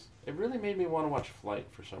performance. It really made me want to watch Flight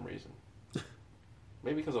for some reason.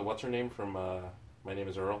 Maybe because of what's her name from My Name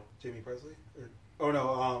Is Earl. Jamie Presley?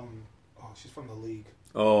 She's from The League.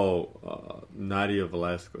 Nadia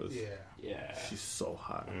Velasquez. Yeah. She's so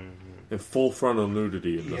hot. Mm-hmm. And full frontal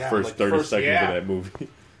nudity in the first 30 seconds of that movie.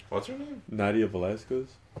 What's her name? Nadia Velasquez?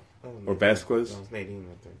 Or Vasquez? Nadine,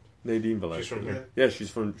 I think. Nadine Velasquez. She's from here? Yeah,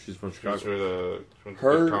 she's from Chicago. She's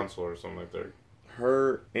the consul or something like that.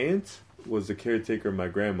 Her aunt was the caretaker of my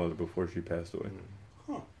grandmother before she passed away.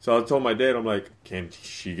 Huh. So I told my dad, I'm like, can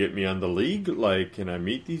she get me on the League? Like, can I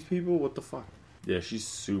meet these people? What the fuck? Yeah, she's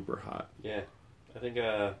super hot. Yeah. I think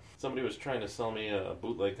somebody was trying to sell me a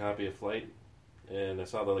bootleg copy of Flight, and I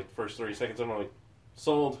saw the first 30 seconds of it, I'm like,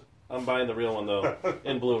 sold. I'm buying the real one, though,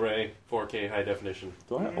 in Blu-ray, 4K, high definition.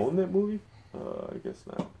 Do I own that movie? I guess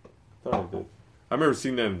not. Thought I did. I remember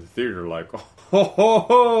seeing that in the theater, like,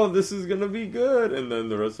 oh, this is going to be good. And then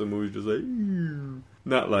the rest of the movie just like,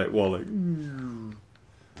 not like,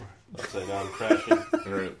 upside down crashing.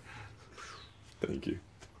 Right. Thank you.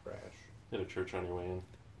 Crash. Hit a church on your way in.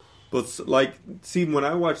 But, see, when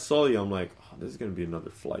I watch Sully, I'm like, oh, this is going to be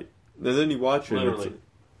another Flight. And then you watch it. Literally.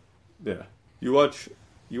 Yeah. You watch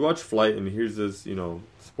Flight, and here's this,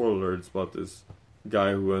 spoiler alerts about this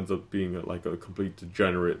guy who ends up being a complete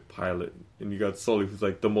degenerate pilot. And you got Sully, who's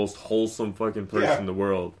like the most wholesome fucking person in the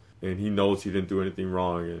world. And he knows he didn't do anything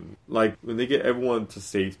wrong. And like when they get everyone to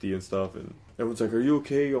safety and stuff, and everyone's like, are you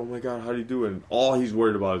okay? Oh my God, how do you do it? And all he's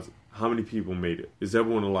worried about is how many people made it. Is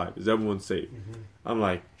everyone alive? Is everyone safe? Mm-hmm. I'm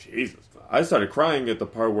like, Jesus. I started crying at the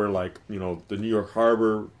part where, the New York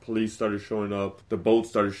Harbor police started showing up. The boat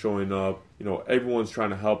started showing up. Everyone's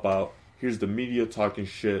trying to help out. Here's the media talking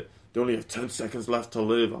shit. They only have 10 seconds left to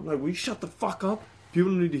live. I'm like, will you shut the fuck up?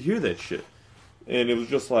 People need to hear that shit. And it was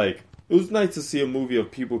just like, it was nice to see a movie of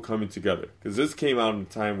people coming together. Because this came out in a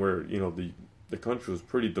time where, the country was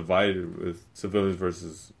pretty divided with civilians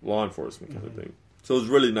versus law enforcement kind of thing. So it was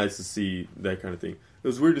really nice to see that kind of thing. It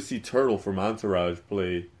was weird to see Turtle from Entourage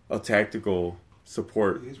play a tactical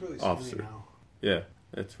support officer. Now. Yeah,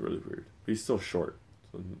 that's really weird. But he's still short,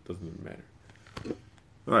 so it doesn't even matter.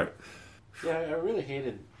 All right. Yeah, I really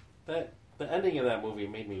hated that. The ending of that movie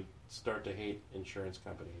made me start to hate insurance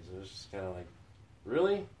companies. It was just kind of like,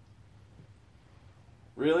 really?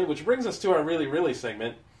 Really? Which brings us to our Really, Really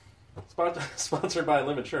segment, sponsored by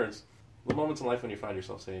Lim Insurance. The moments in life when you find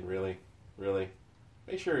yourself saying, really, really.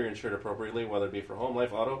 Make sure you're insured appropriately, whether it be for home,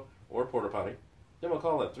 life, auto, or porta potty. Give them a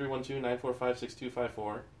call at 312-945-6254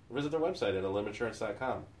 or visit their website at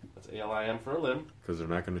aliminsurance.com. That's ALIM for a limb. Because they're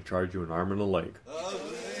not going to charge you an arm and a leg.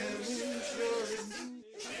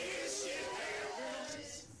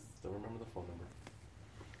 Still remember the phone number.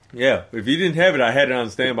 Yeah, if you didn't have it, I had it on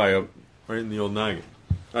standby Right in the old noggin.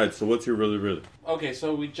 Alright, so what's your really, really? Okay,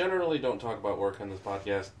 so we generally don't talk about work on this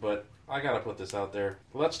podcast, but I gotta put this out there.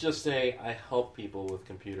 Let's just say I help people with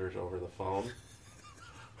computers over the phone.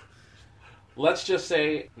 Let's just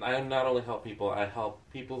say I not only help people, I help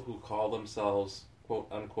people who call themselves,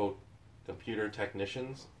 quote-unquote, computer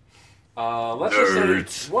technicians. Let's just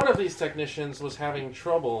say one of these technicians was having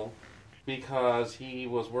trouble because he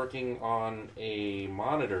was working on a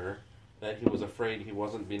monitor that he was afraid he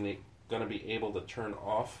wasn't going to be able to turn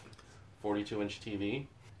off 42-inch TV.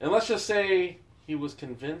 And let's just say he was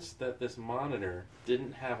convinced that this monitor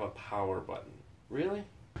didn't have a power button. Really?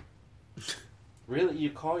 Really? You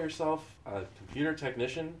call yourself a computer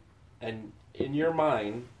technician, and in your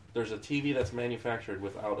mind, there's a TV that's manufactured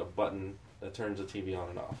without a button that turns the TV on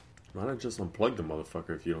and off. Why not just unplug the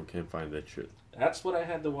motherfucker if you can't find that shit? That's what I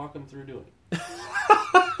had to walk him through doing.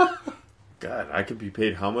 God, I could be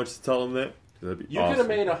paid how much to tell him that? That'd be You awesome.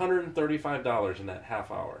 could have made $135 in that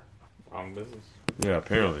half hour. On business. Yeah,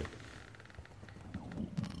 apparently.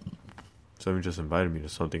 Someone just invited me to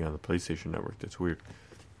something on the PlayStation Network. That's weird.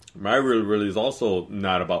 My really is also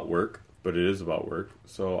not about work, but it is about work.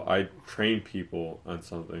 So I train people on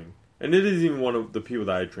something. And it isn't even one of the people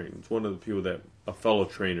that I train. It's one of the people that a fellow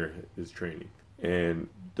trainer is training. And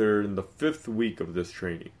they're in the 5th week of this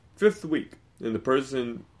training. 5th week. And the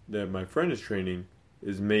person that my friend is training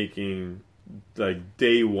is making like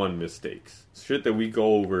day 1 mistakes. Shit that we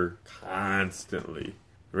go over constantly.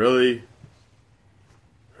 Really?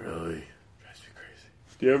 Drives me crazy.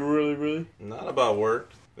 Do you ever really? Not about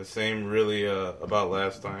work. The same really about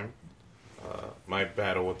last time. My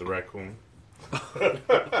battle with the raccoon.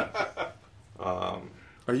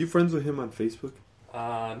 Are you friends with him on Facebook?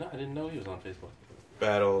 No, I didn't know he was on Facebook.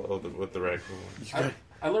 Battle with the raccoon.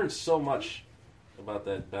 I learned so much about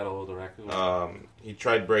that battle of the raccoon. He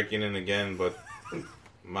tried breaking in again, but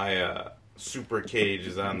my super cage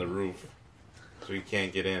is on the roof, so he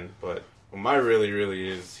can't get in. But my really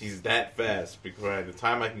is he's that fast because by the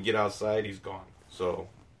time I can get outside, he's gone. So.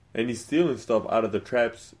 And he's stealing stuff out of the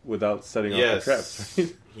traps without setting off the traps.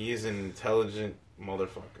 Right? He is an intelligent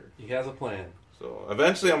motherfucker. He has a plan. So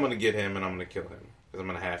eventually I'm going to get him and I'm going to kill him. Because I'm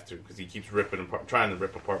going to have to. Because he keeps trying to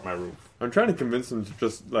rip apart my roof. I'm trying to convince him to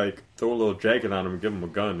just, like, throw a little jacket on him and give him a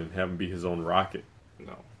gun and have him be his own rocket.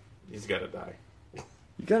 No. He's got to die.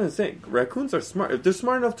 You gotta think, raccoons are smart. If they're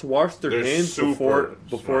smart enough to wash their hands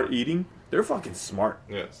before eating, they're fucking smart.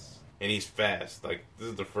 Yes. And he's fast. Like, this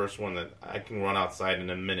is the first one that I can run outside in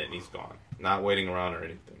a minute and he's gone. Not waiting around or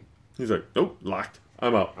anything. He's like, nope, locked.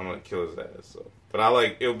 I'm out. I'm going to kill his ass. So.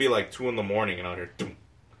 But it'll be like 2 in the morning and I'll hear doom,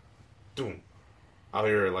 doom. I'll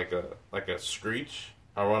hear like a screech.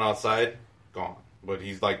 I'll run outside, gone. But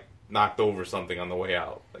he's like knocked over something on the way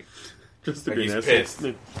out. Like, just to like be he's an pissed.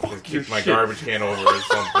 Just kicked my garbage can over or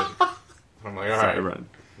something. I'm like, alright, I'm going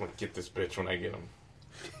to get this bitch when I get him.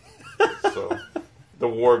 So, the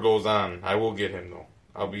war goes on. I will get him though.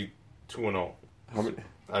 I'll be 2-0. How many?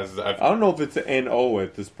 I don't know if it's an N-O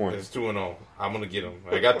at this point. It's 2-0. I'm going to get him.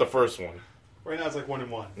 I got the first one. Right now it's like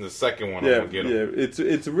 1-1. And the second one, I'm going to get him.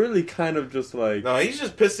 Yeah, it's really kind of just like... No, he's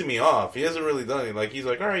just pissing me off. He hasn't really done it. Like, he's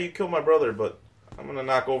like, alright, you killed my brother, but I'm going to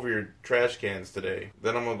knock over your trash cans today.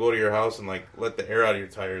 Then I'm going to go to your house and, like, let the air out of your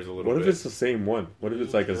tires a little bit. What if it's the same one? What if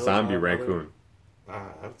it's like a zombie raccoon?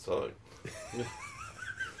 That's all.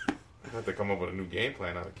 I have to come up with a new game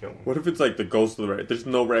plan how to kill him. What if it's like the ghost of the raccoon? There's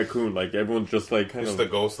no raccoon. Like, everyone's just like kind it's of... the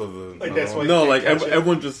ghost of the... Like, that's why no, like,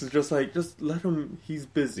 everyone just is just like, just let him... He's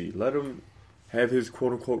busy. Let him have his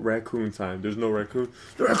quote-unquote raccoon time. There's no raccoon.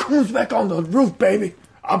 The raccoon's back on the roof, baby!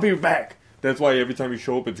 I'll be back! That's why every time you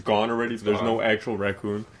show up, it's gone already. So there's no actual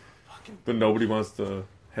raccoon. But nobody has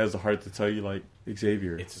the heart to tell you, like,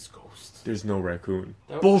 Xavier. It's his ghost. There's no raccoon.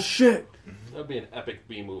 Bullshit! That would be an epic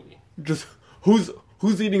B-movie. Just, who's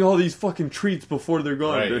eating all these fucking treats before they're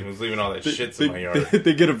gone? Right, who's leaving all that shits in my yard?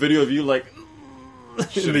 They get a video of you, like,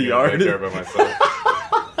 in the yard. There by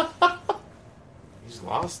myself. He's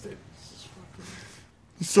lost it.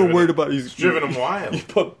 He's so worried about he's driven him wild. You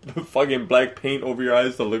put fucking black paint over your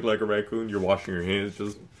eyes to look like a raccoon. You're washing your hands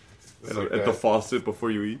just at the faucet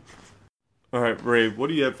before you eat. All right, Ray, what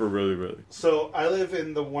do you have for really? So I live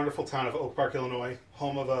in the wonderful town of Oak Park, Illinois,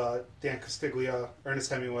 home of Dan Castiglia,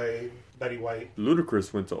 Ernest Hemingway, Betty White.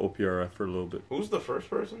 Ludacris went to OPRF for a little bit. Who's the first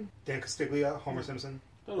person? Dan Castiglia, Homer Simpson.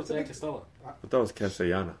 That was Dan Costello. But that was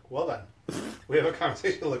Castellana. Well then, we have a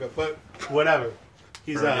conversation to look up, but whatever.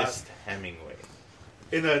 He's Ernest Hemingway.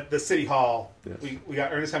 In the city hall. Yes. We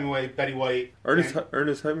got Ernest Hemingway, Betty White.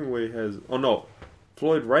 Ernest Hemingway has... Oh, no.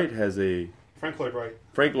 Floyd Wright has a Frank Lloyd Wright.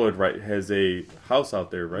 Frank Lloyd Wright has a house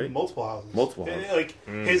out there, right? Multiple houses. Multiple houses. Like,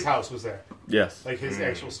 his house was there. Yes. Like, his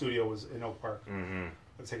actual studio was in Oak Park. Mm-hmm.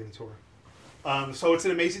 I'm taking the tour. So it's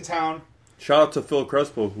an amazing town. Shout out to Phil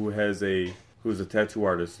Crespo, who's a tattoo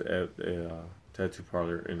artist at a tattoo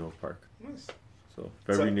parlor in Oak Park. Nice. So if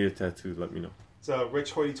ever you need a tattoo, let me know. It's a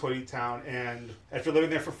rich, hoity-toity town, and after living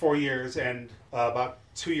there for 4 years and about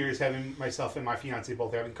 2 years having myself and my fiance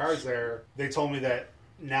both having cars there, they told me that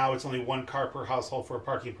now it's only 1 car per household for a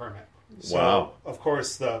parking permit. So, wow. Of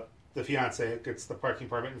course, the fiance gets the parking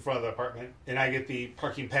permit in front of the apartment, and I get the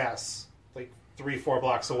parking pass like 3-4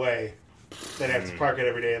 blocks away that I have to park it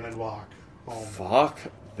every day and then walk home. Fuck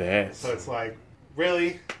that. So it's like,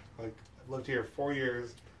 really? Like, I've lived here 4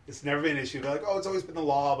 years. It's never been an issue. They're like, oh, it's always been the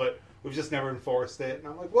law, but we've just never enforced it. And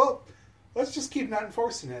I'm like, well, let's just keep not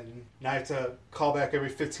enforcing it. And now I have to call back every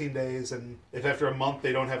 15 days. And if after a month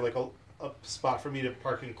they don't have like a spot for me to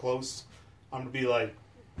park in close, I'm going to be like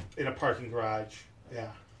in a parking garage. Yeah.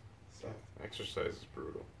 So Exercise is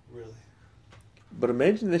brutal. really. But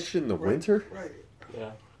imagine this shit in the winter. Right.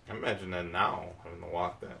 Yeah. Imagine that now, having to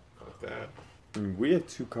walk that like that. I mean, we have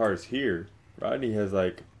 2 cars here. Rodney has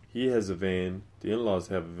he has a van. The in-laws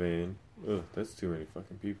have a van. Ugh, that's too many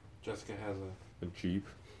fucking people. Jessica has A Jeep.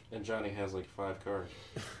 and Johnny has like 5 cars.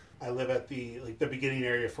 I live at the beginning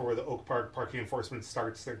area for where the Oak Park parking enforcement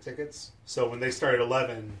starts their tickets. So when they start at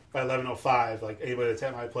 11, by 11:05, like anybody that's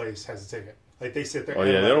at my place has a ticket. Like they sit there. Oh at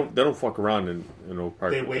yeah, 11, they don't fuck around in Oak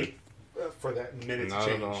Park. They wait for that minute to Not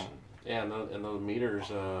change. at all. Yeah, and those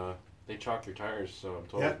meters, they chalk your tires, so I'm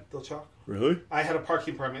told. Yeah, they'll chalk. Really? I had a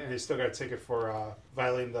parking permit and I still got a ticket for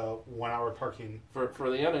violating the 1 hour parking. For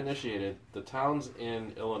the uninitiated, the towns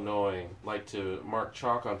in Illinois like to mark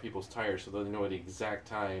chalk on people's tires so they know the exact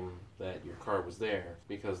time that your car was there,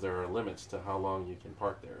 because there are limits to how long you can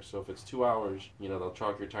park there. So if it's 2 hours, they'll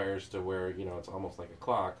chalk your tires to where, it's almost like a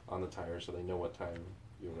clock on the tire so they know what time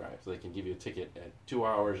you arrive. So they can give you a ticket at 2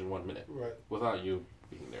 hours and 1 minute Right. without you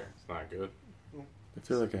being there. It's not good. I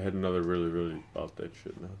feel like I had another really, really about that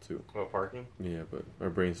shit now too. What, parking? Yeah, but my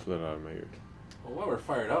brain split out of my ears. Well, while we're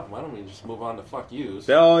fired up, why don't we just move on to fuck yous?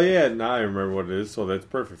 Oh yeah, now I remember what it is, so that's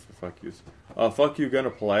perfect for fuck yous. Fuck you, Gunnar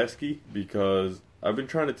Pulaski, because I've been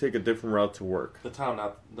trying to take a different route to work. The town,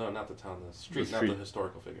 not the town, the street, The not street. the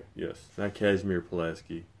historical figure. Yes, not Casimir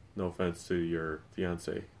Pulaski. No offense to your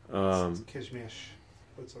fiance. It's Kishmish.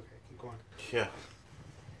 But it's okay. Keep going. Yeah.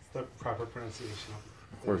 It's the proper pronunciation.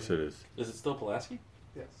 Of course it is. Is it still Pulaski?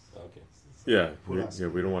 Yes. Okay. Yeah, Pulaski.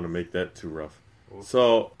 we don't want to make that too rough.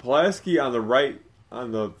 So Pulaski on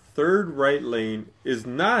the third right lane is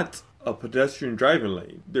not a pedestrian driving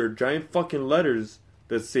lane. There are giant fucking letters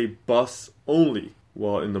that say bus only.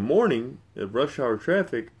 Well, in the morning at rush hour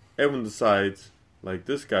traffic, everyone decides, like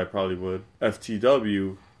this guy probably would,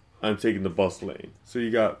 FTW, I'm taking the bus lane. So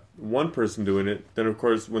you got one person doing it. Then of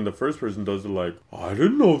course when the first person does it, like, I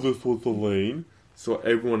didn't know this was a lane. So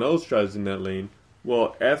everyone else drives in that lane.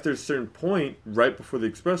 Well, after a certain point, right before the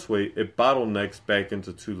expressway, it bottlenecks back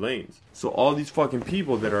into 2 lanes. So all these fucking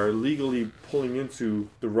people that are illegally pulling into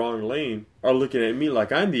the wrong lane are looking at me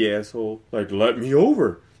like I'm the asshole. Like, let me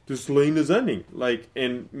over. This lane is ending. Like,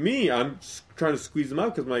 and me, I'm trying to squeeze them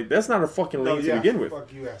out because I'm like, that's not a fucking lane to begin with.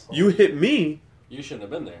 Fuck you, asshole. You hit me. You shouldn't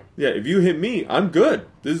have been there. Yeah, if you hit me, I'm good.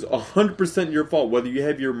 This is 100% your fault, whether you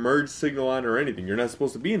have your merge signal on or anything. You're not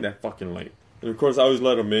supposed to be in that fucking lane. And of course, I always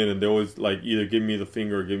let them in, and they always like either give me the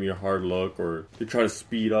finger or give me a hard look, or they try to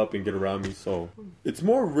speed up and get around me. So it's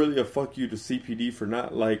more really a fuck you to CPD for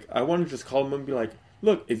not like. I want to just call them and be like,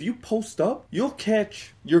 look, if you post up, you'll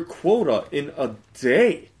catch your quota in a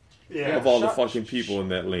day Yeah. of all the fucking people in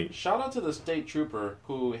that lane. Shout out to the state trooper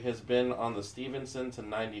who has been on the Stevenson to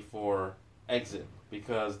 94 exit,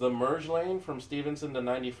 because the merge lane from Stevenson to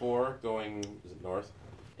 94 going, is it north,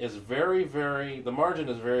 is very, very, the margin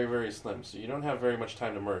is very, very slim, so you don't have very much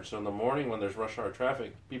time to merge. So in the morning when there's rush hour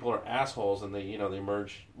traffic, people are assholes and they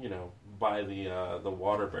merge, by the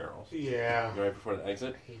water barrels Yeah. right before the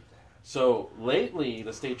exit. I hate that. So lately,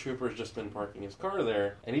 the state trooper's just been parking his car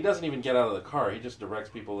there, and he doesn't even get out of the car. He just directs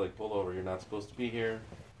people like, pull over, you're not supposed to be here,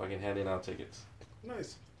 fucking handing out tickets.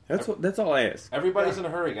 Nice. That's all I ask. Everybody's in a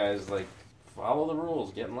hurry, guys. Like, follow the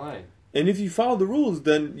rules, get in line. And if you follow the rules,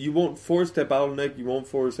 then you won't force that bottleneck. You won't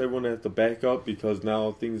force everyone to have to back up because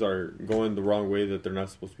now things are going the wrong way that they're not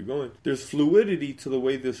supposed to be going. There's fluidity to the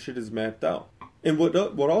way this shit is mapped out. And what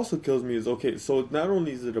also kills me is, okay, so not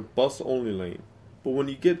only is it a bus-only lane, but when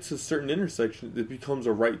you get to certain intersections, it becomes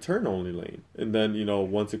a right turn-only lane. And then,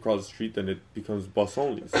 once it crosses the street, then it becomes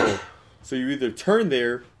bus-only. So you either turn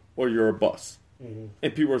there or you're a bus. Mm-hmm.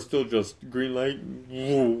 And people are still just green light.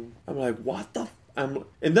 Whoa. I'm like, what the And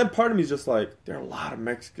then part of me is just like, there are a lot of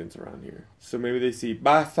Mexicans around here. So maybe they see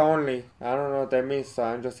bus only. I don't know what that means, so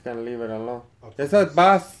I'm just going to leave it alone. It says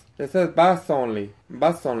bus. It says bus only.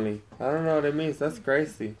 Bus only. I don't know what it means. That's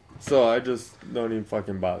crazy. So I just don't even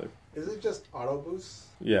fucking bother. Is it just auto boost?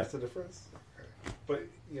 Yeah. That's the difference? Okay. But,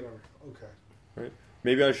 you know, okay. Right?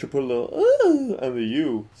 Maybe I should put a little ooh on the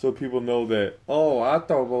U so people know that, oh,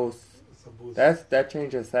 auto boost. That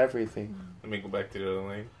changes everything. Let me go back to the other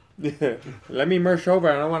lane. Yeah. Let me merge over.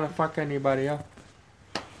 I don't want to fuck anybody up.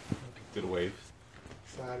 Do the waves.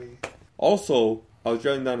 Sorry. Also, I was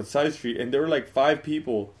driving down a side street and there were like 5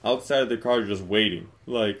 people outside of their car just waiting.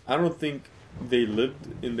 Like, I don't think they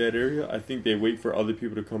lived in that area. I think they wait for other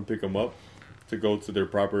people to come pick them up to go to their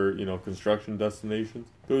proper, construction destinations.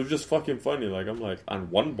 It was just fucking funny. Like, I'm like, on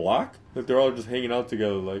one block? Like, they're all just hanging out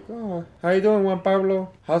together like, oh, how you doing, Juan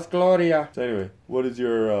Pablo? How's Gloria? So anyway, what is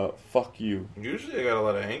your fuck you? Usually I got a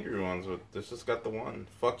lot of angry ones, but this just got the one.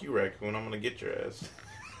 Fuck you, raccoon. I'm gonna get your ass.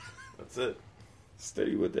 That's it.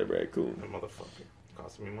 Steady with that raccoon. That motherfucker.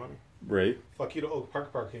 Costing me money. Ray? Fuck you to Oak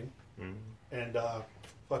Park Parking. Mm-hmm. And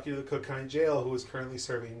fuck you to the Cook County Jail, who is currently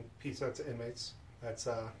serving pizza to inmates. That's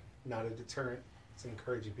not a deterrent. It's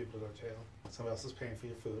encouraging people to go to jail. Somebody else is paying for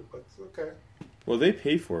your food, but it's okay. Well, they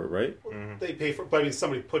pay for it, right? Mm-hmm. They pay for it, but I mean,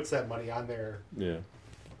 somebody puts that money on their, Yeah,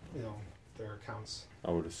 their accounts.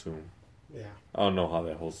 I would assume. Yeah. I don't know how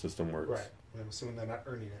that whole system works. Right. I'm assuming they're not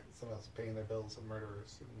earning it. Somebody else is paying their bills and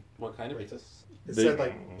murderers. And What kind of pizza? It They- said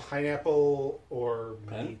like pineapple or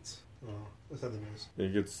Pen? meat. Oh, it's in the news.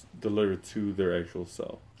 It gets delivered to their actual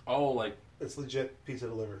cell. Oh, like, It's legit pizza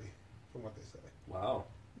delivery, from what they say. wow.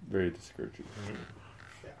 Very discouraging.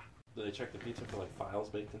 Do they check the pizza for, like, files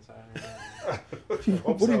baked inside? What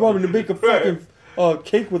do you want me to make a fucking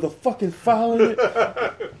cake with a fucking file in it?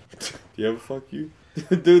 Do you ever fuck you?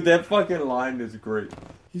 Dude, that fucking line is great.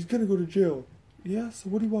 He's gonna go to jail. Yeah, so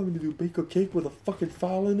what do you want me to do? Bake a cake with a fucking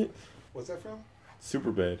file in it? What's that from?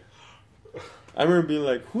 Super bad. I remember being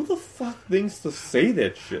like, who the fuck thinks to say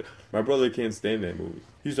that shit? My brother can't stand that movie.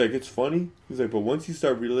 He's like, it's funny. He's like, but once you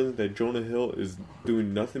start realizing that Jonah Hill is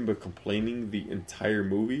doing nothing but complaining the entire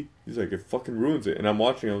movie, he's like, it fucking ruins it. And I'm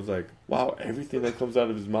watching, I was like, wow, everything that comes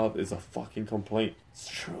out of his mouth is a fucking complaint. It's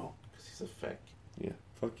true. Because he's a feck. Yeah.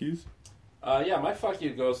 Fuck yous? Yeah, my fuck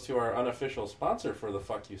you goes to our unofficial sponsor for the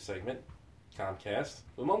fuck you segment, Comcast.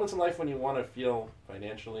 The moments in life when you want to feel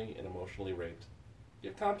financially and emotionally raped.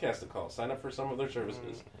 Give Comcast a call. Sign up for some of their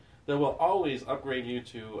services. They will always upgrade you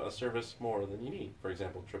to a service more than you need. For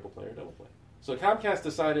example, triple play or double play. So Comcast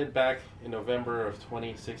decided back in November of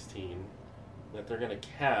 2016 that they're going to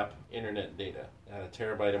cap internet data at 1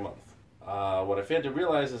 terabyte a month. What I failed to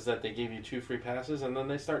realize is that they gave you 2 free passes and then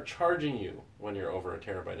they start charging you when you're over 1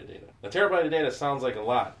 terabyte of data. A terabyte of data sounds like a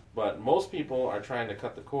lot, but most people are trying to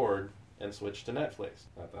cut the cord and switch to Netflix.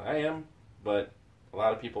 Not that I am, but a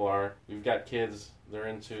lot of people are. We've got kids, they're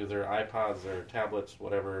into their iPods, their tablets,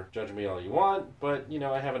 whatever. Judge me all you want, but,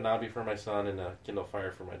 I have a Navi for my son and a Kindle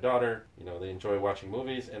Fire for my daughter. They enjoy watching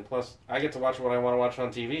movies, and plus, I get to watch what I want to watch on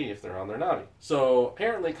TV if they're on their Navi. So,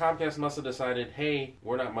 apparently, Comcast must have decided, hey,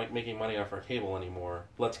 we're not making money off our cable anymore.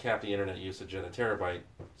 Let's cap the internet usage at 1 terabyte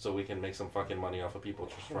so we can make some fucking money off of people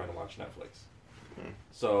just trying to watch Netflix.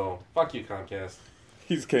 So, fuck you, Comcast.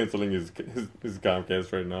 He's canceling his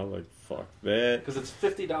Comcast right now. Like, fuck that. Because it's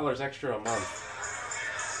 $50 extra a month.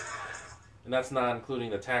 And that's not including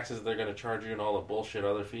the taxes they're going to charge you and all the bullshit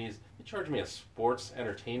other fees. They charge me a sports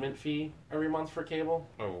entertainment fee every month for cable.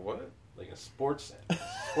 Oh, what? Like a sports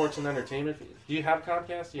and entertainment fee. Do you have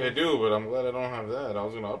Comcast? I do, but I'm glad I don't have that. I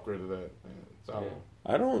was going to upgrade to that.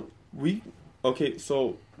 I don't... Okay,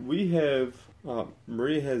 so we have...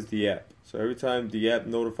 Maria has the app. So every time the app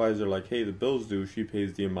notifies her, like, hey, the bill's due, she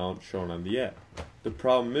pays the amount shown on the app. The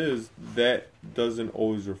problem is that doesn't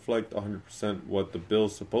always reflect 100% what the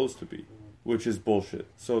bill's supposed to be, which is bullshit.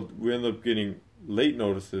 So we end up getting late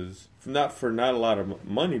notices, not a lot of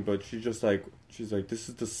money, but she's like, this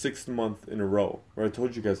is the 6th month in a row where I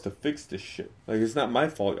told you guys to fix this shit. Like, it's not my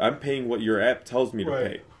fault. I'm paying what your app tells me to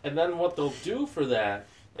pay. And then what they'll do for that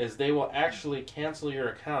is they will actually cancel your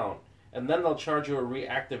account. And then they'll charge you a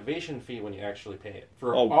reactivation fee when you actually pay it.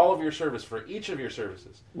 For all of your service, for each of your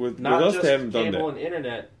services. Not just cable and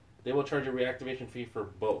internet, they will charge you a reactivation fee for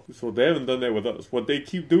both. So they haven't done that with us. What they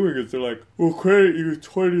keep doing is they're like, we'll credit you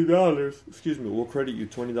 $20. Excuse me, we'll credit you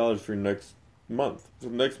 $20 for your next month. So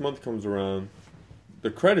next month comes around,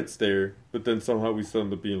 the credit's there, but then somehow we still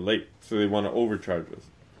end up being late. So they want to overcharge us.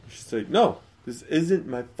 She's like, no, this isn't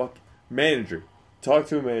my fucking manager. Talk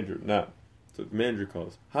to a manager. Nah. So the manager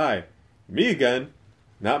calls. Hi. Me again.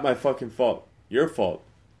 Not my fucking fault. Your fault.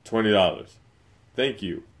 $20. Thank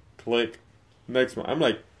you. Click. next month. I'm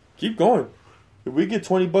like, keep going. If we get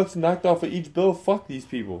 $20 knocked off of each bill, fuck these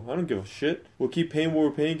people. I don't give a shit. We'll keep paying what we're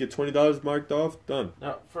paying, get $20 marked off, done.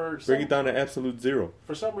 Now, Bring it down to absolute zero.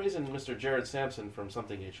 For some reason, Mr. Jared Sampson from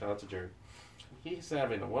Something H, shout out to Jared, he's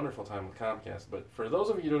having a wonderful time with Comcast. But for those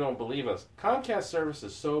of you who don't believe us, Comcast service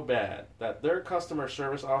is so bad that their customer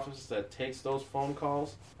service office that takes those phone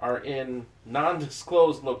calls are in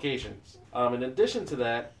non-disclosed locations. In addition to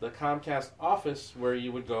that, the Comcast office where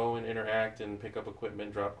you would go and interact and pick up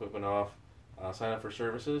equipment, drop equipment off, sign up for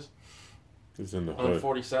services, it's in the on hood.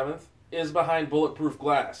 47th, is behind bulletproof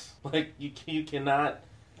glass. Like, you cannot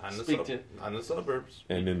speak to... On the suburbs.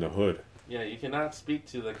 And in the hood. Yeah, you cannot speak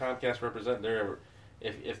to the Comcast representative.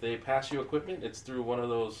 If they pass you equipment, it's through one of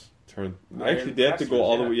those... Actually, they have to go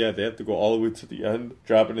all the way. Yeah, they have to go all the way to the end,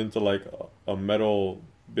 drop it into like a metal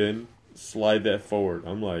bin, slide that forward.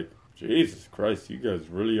 I'm like, Jesus Christ, you guys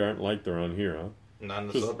really aren't liked around here, huh? Not in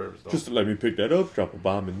the suburbs, though. Just to let me pick that up, drop a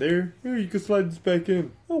bomb in there. Here, you can slide this back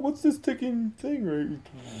in. Oh, what's this ticking thing right?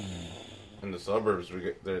 In the suburbs,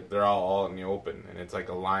 they're all in the open, and it's like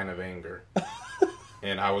a line of anger.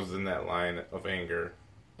 And I was in that line of anger,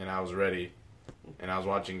 and I was ready, and I was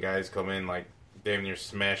watching guys come in like damn near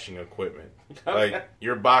smashing equipment. Like,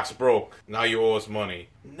 your box broke, now you owe us money.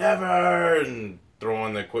 Never! And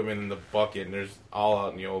throwing the equipment in the bucket, and there's all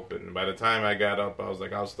out in the open. And by the time I got up, I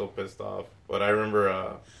was still pissed off. But I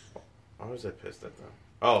remember, why was I pissed at them?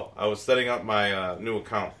 Oh, I was setting up my new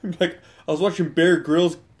account. Like, I was watching Bear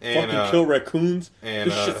Grylls And, fucking kill raccoons.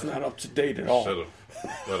 and, This shit's not up to date at all. Should've.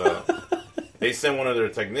 But they sent one of their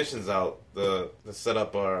technicians out to set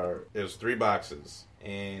up it was 3 boxes.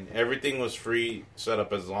 And everything was free set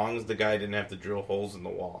up as long as the guy didn't have to drill holes in the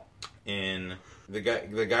wall. And the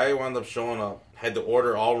guy who wound up showing up had the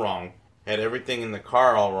order all wrong, had everything in the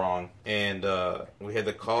car all wrong, and we had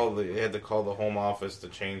to call the home office to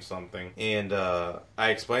change something. And I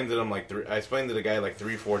explained to them the guy like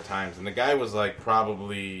 3-4 times, and the guy was like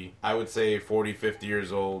probably, I would say, 40-50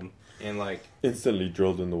 years old, and like Instantly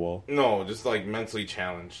drilled in the wall. no, just like mentally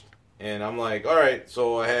challenged. And I'm like, all right,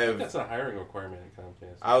 so I have. That's a hiring requirement at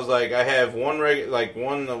Comcast. I was like, I have one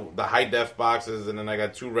of the high def boxes, and then I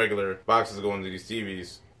got 2 regular boxes going to these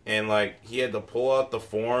TVs. And like, he had to pull out the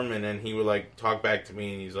form, and then he would like talk back to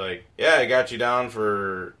me, and he's like, "Yeah, I got you down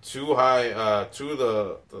for 2 of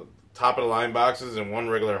the top of the line boxes and 1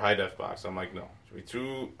 regular high def box." I'm like, "No, it should be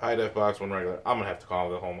 2 high def box, 1 regular." I'm gonna have to call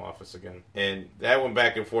the home office again, and that went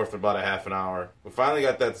back and forth for about a half an hour. We finally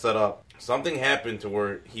got that set up. Something happened to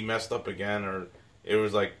where he messed up again, or it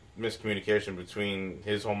was like miscommunication between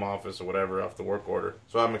his home office or whatever off the work order.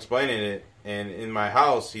 So I'm explaining it, and in my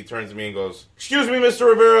house, he turns to me and goes, "Excuse me, Mr.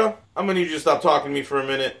 Rivera, I'm going to need you to stop talking to me for a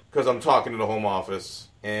minute because I'm talking to the home office."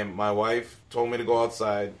 And my wife told me to go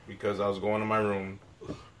outside because I was going to my room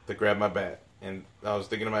to grab my bat. And I was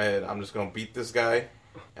thinking in my head, I'm just going to beat this guy,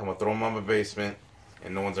 and we'll throw him on my basement,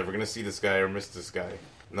 and no one's ever going to see this guy or miss this guy.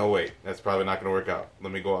 No, wait, that's probably not going to work out.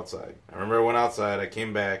 Let me go outside. I remember I went outside, I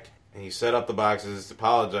came back, and he set up the boxes,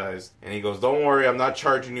 apologized, and he goes, "Don't worry, I'm not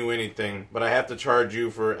charging you anything, but I have to charge you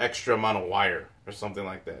for extra amount of wire," or something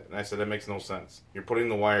like that. And I said, "That makes no sense. You're putting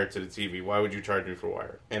the wire to the TV. Why would you charge me for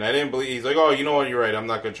wire?" And I didn't believe. He's like, "Oh, you know what? You're right. I'm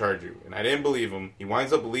not going to charge you." And I didn't believe him. He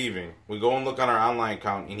winds up leaving. We go and look on our online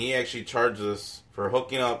account, and he actually charged us for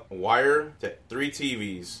hooking up wire to 3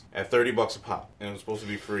 TVs at $30 a pop, and it was supposed to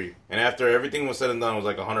be free. And after everything was said and done, it was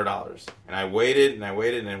like $100. And I waited,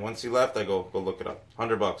 and then once he left, I go look it up.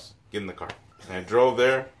 $100. Get in the car. And I drove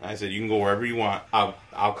there, and I said, "You can go wherever you want. I'll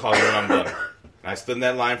call you when I'm done." And I stood in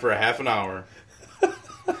that line for a half an hour.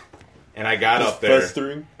 And I got up there.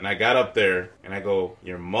 Festering. And I got up there, and I go,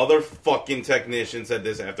 "Your motherfucking technician said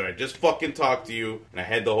this after I just fucking talked to you, and I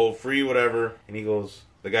had the whole free whatever." And he goes,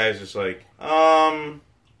 the guy's just like, "Yeah,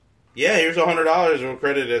 here's $100. We'll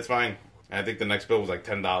credit it. It's fine." And I think the next bill was like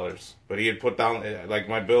 $10. But he had put down, like,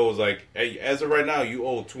 my bill was like, "Hey, as of right now, you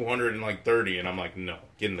owe $230. And I'm like, "No,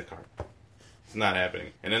 get in the car. It's not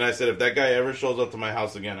happening." And then I said, "If that guy ever shows up to my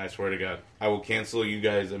house again, I swear to God, I will cancel you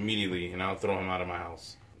guys immediately, and I'll throw him out of my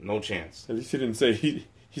house. No chance." At least he didn't say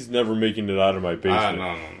he's never making it out of my basement.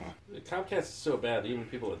 No. Comcast is so bad, even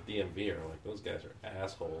people at DMV are like, those guys are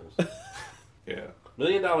assholes. Yeah. $1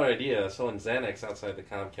 million idea, selling Xanax outside the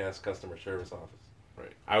Comcast customer service office.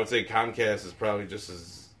 Right. I would say Comcast is probably just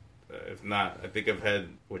as, if not, I think I've had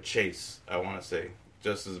with Chase, I want to say,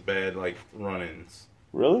 just as bad, like, run-ins.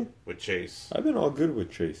 Really? With Chase. I've been all good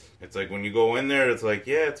with Chase. It's like when you go in there, it's like,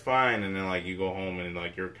 yeah, it's fine. And then, like, you go home and,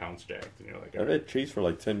 like, your account's jacked. And you're like, I've had Chase for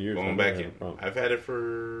like 10 years. Going back in. I've had it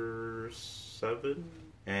for 7.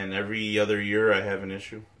 And every other year I have an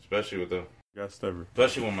issue. Especially with the Guest ever.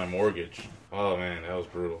 Especially when my mortgage. Oh man, that was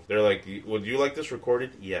brutal. They're like, would you like this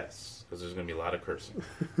recorded? Yes. Because there's going to be a lot of cursing.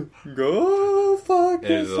 Go fuck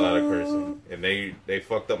There's yourself. a lot of cursing. And they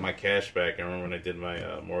fucked up my cash back. I remember when I did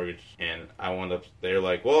my mortgage. And I wound up, they're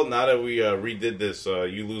like, well, now that we redid this,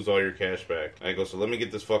 you lose all your cash back. I go, so let me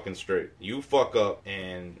get this fucking straight. You fuck up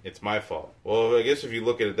and it's my fault. Well, I guess if you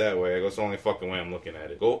look at it that way, I go, it's the only fucking way I'm looking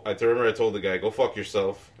at it. I remember I told the guy, go fuck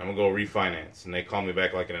yourself. I'm going to go refinance. And they called me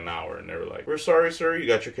back like in an hour. And they were like, we're sorry, sir. You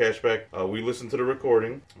got your cash back. We listened to the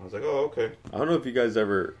recording. I was like, oh, okay. I don't know if you guys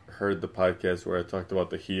ever heard the podcast where I talked about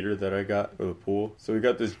the heater that I got for the pool. So we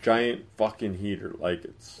got this giant fucking heater. Like,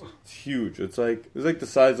 it's huge. It's like the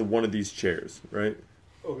size of one of these chairs, right?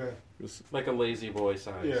 Okay. Just Like a lazy boy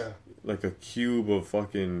size. Yeah. like a cube of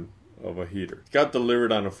a heater. Got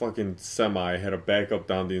delivered on a fucking semi. Had to back up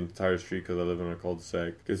down the entire street because I live in a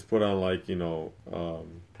cul-de-sac. It's put on like,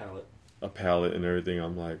 Pallet. a pallet and everything.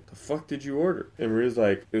 I'm like, the fuck did you order? And Maria's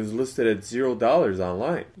like, it was listed at $0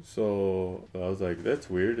 online. So I was like, that's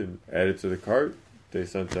weird, and added to the cart. They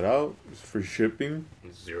sent it out. It was free shipping.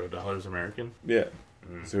 $0 American? Yeah.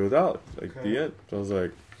 $0. Like Okay. the end. So I was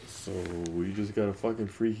like, so we just got a fucking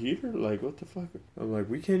free heater? Like, what the fuck? I'm like,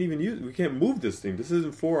 we can't move this thing. This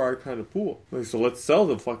isn't for our kind of pool. Like, so let's sell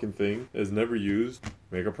the fucking thing as never used.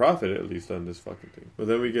 Make a profit at least on this fucking thing. But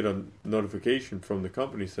then we get a notification from the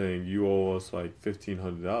company saying you owe us like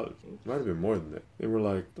 $1,500. Might have been more than that. They were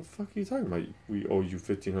like, the fuck are you talking about? We owe you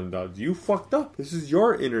 $1,500. You fucked up. This is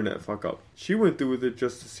your internet fuck up. She went through with it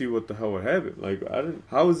just to see what the hell would happen. Like,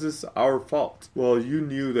 how is this our fault? Well, you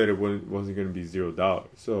knew that it wasn't going to be $0.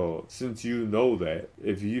 So since you know that,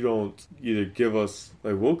 if you don't either give us,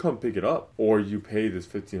 like, we'll come pick it up, or you pay this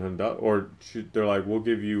 $1,500, or they're like, we'll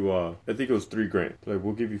give you, I think it was $3,000. Like,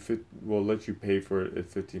 we'll let you pay for it at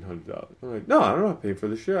 $1,500. I'm like, no, I'm not paying for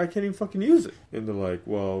this shit. I can't even fucking use it. And they're like,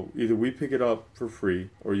 well, either we pick it up for free,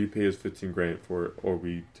 or you pay us $15,000 for it, or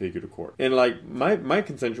we take it to court. And like, my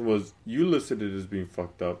contention was, you listed it as being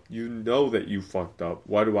fucked up. You know that you fucked up.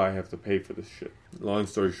 Why do I have to pay for this shit? Long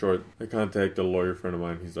story short, I contacted a lawyer friend of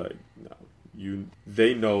mine. He's like, no.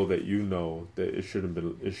 They know that you know that it shouldn't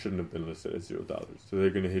have been listed at $0. So they're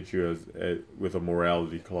gonna hit you with a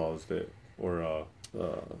morality clause or a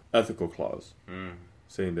ethical clause,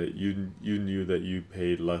 saying that you knew that you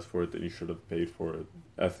paid less for it than you should have paid for it.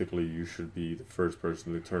 Ethically, you should be the first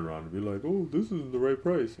person to turn around and be like, oh, this isn't the right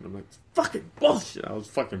price. And I'm like, it's fucking bullshit. I was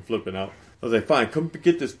fucking flipping out. I was like, fine, come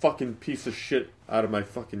get this fucking piece of shit out of my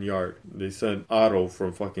fucking yard. They sent Otto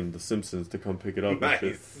from fucking The Simpsons to come pick it up. Nice.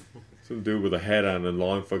 And shit. Some dude with a hat on and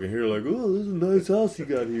long fucking hair, like, oh, this is a nice house you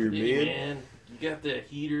got here, Hey, man. man, you got that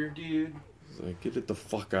heater, dude? Like, get it the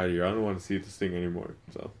fuck out of here. I don't want to see this thing anymore.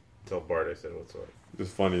 So Tell Bart I said what's up.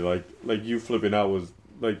 it's funny, like you flipping out was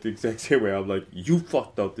like the exact same way. I'm like, you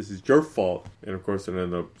fucked up. This is your fault. And of course, it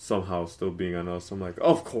ended up somehow still being on us. I'm like,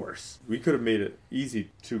 of course. We could have made it easy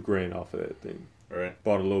 $2,000 off of that thing. Right.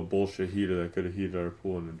 Bought a little bullshit heater that could have heated our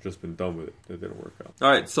pool and just been done with it. That didn't work out.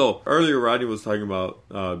 Alright, so earlier Rodney was talking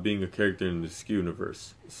about being a character in the Askew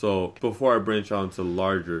universe. So before I branch out into the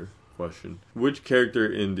larger question, which character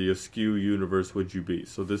in the Askew universe would you be?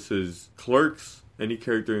 So this is Clerks, any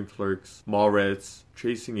character in Clerks, Mallrats,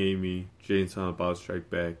 Chasing Amy, Jane Silent Bob Strike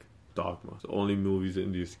Back, Dogma. So only movies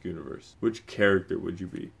in the Askew universe. Which character would you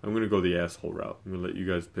be? I'm going to go the asshole route. I'm going to let you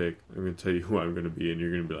guys pick. I'm going to tell you who I'm going to be, and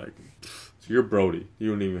you're going to be like, so you're Brody. You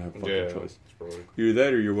don't even have a fucking choice. You're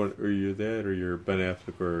that, or you're Ben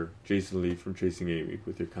Affleck or Jason Lee from Chasing Amy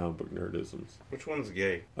with your comic book nerdisms. Which one's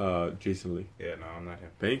gay? Jason Lee. Yeah, no, I'm not him.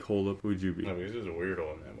 Bank holdup. Who would you be? No, he's just a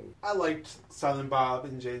weirdo in that movie. I liked Silent Bob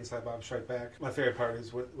and Jane Silent Bob Strike Back. My favorite part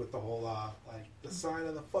is with the whole, like, the sign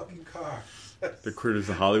of the fucking car. The Critters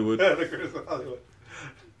of Hollywood. The Critters of Hollywood.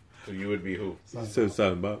 So you would be who? You said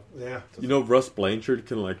Silent Bob. Yeah. You know Russ Blanchard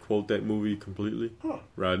can like quote that movie completely. Huh.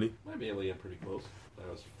 Rodney. Might be able to get pretty close. That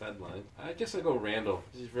was Fedline. I guess I'd go Randall.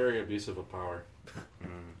 He's very abusive of power.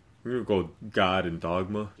 We're gonna go God and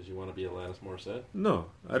Dogma. Did you want to be Alanis Morissette? No,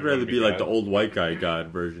 I'd You rather wanna be be like God? the old white guy God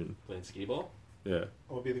version. Playing skee-ball? Yeah.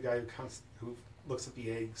 I would be the guy who looks at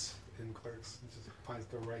the eggs in Clerks and just finds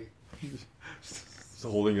the right. Just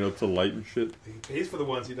holding it up to light and shit. He pays for the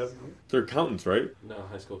ones he doesn't. They're accountants, right? No,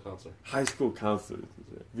 high school counselor. High school counselors.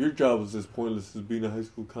 If your job was as pointless as being a high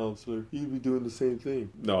school counselor, you'd be doing the same thing.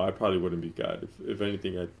 No, I probably wouldn't be God. If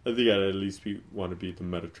anything, I think I'd at least want to be the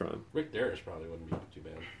Metatron. Rick Darris probably wouldn't be too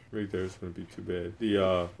bad. Right there is going to be too bad.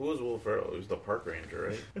 The Who was Will Ferrell? He was the park ranger,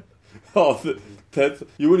 right? that's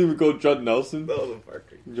you wouldn't even go Judd Nelson. No, the park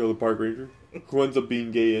ranger. You know, the park ranger who ends up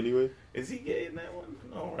being gay anyway. Is he gay in that one?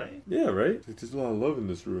 No, right? Yeah, right. There's a lot of love in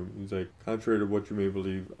this room. He's like, contrary to what you may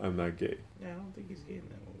believe, I'm not gay. Yeah, I don't think he's gay in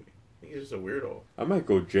that movie. He's just a weirdo. I might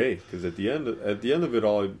go Jay, because at the end of it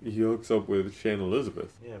all, he hooks up with Shannon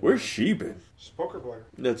Elizabeth. Yeah, Where's she been? She's a poker player.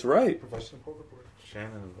 That's right. Professional poker player.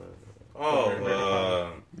 Shannon.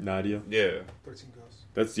 Nadia. Yeah. 13 Ghosts.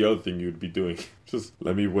 That's the other thing you'd be doing. Just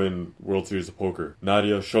let me win World Series of Poker.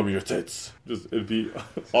 Nadia, show me your tits. Just it'd be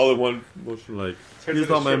all in one motion. Like,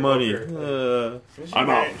 here's all my money. I'm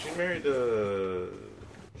out. She's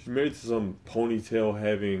married to some ponytail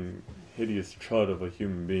having hideous chud of a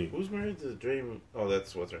human being. Who's married to Dream? Oh,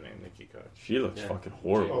 that's what's her name, Nikki Cox. She looks fucking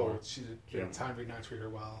horrible. Oh, she did time did not treat her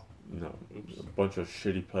well. No. Oops. A bunch of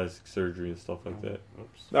shitty plastic surgery and stuff like that.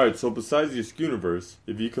 Oops. Alright, so besides the universe,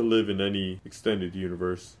 if you could live in any extended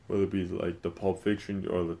universe, whether it be like the Pulp Fiction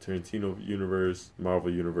or the Tarantino universe, Marvel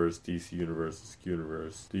universe, DC universe, the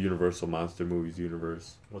universe, the Universal Monster Movies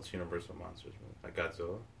universe. What's Universal Monsters? Like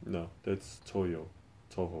Godzilla? No, that's Toho.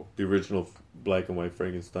 The original black and white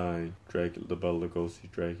Frankenstein, Dracula, the Bela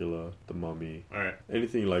Lugosi Dracula, the Mummy. Alright.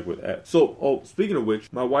 Anything like with that. So, speaking of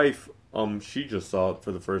which, my wife, she just saw it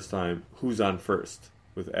for the first time, Who's on First,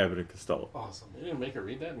 with Abbott and Costello. Awesome. They didn't make her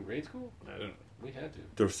read that in grade school? I didn't. We had to.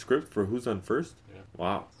 The script for Who's on First? Yeah.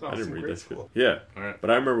 Wow. Oh, I it's didn't in read grade that shit. school. Yeah. Alright. But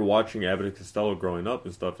I remember watching Abbott and Costello growing up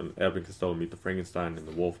and stuff, and Abbott and Costello meet the Frankenstein and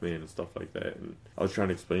the Wolfman and stuff like that. And I was trying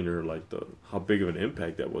to explain to her like how big of an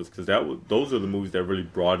impact that was, because those are the movies that really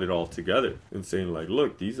brought it all together and saying like,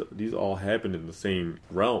 look, these all happened in the same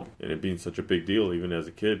realm, and it being such a big deal even as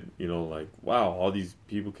a kid. You know, like, wow, all these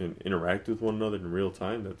people can interact with one another in real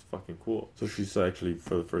time. That's fucking cool. So she saw actually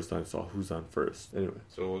for the first time saw Who's on First. Anyway.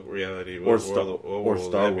 So what reality? Or What Star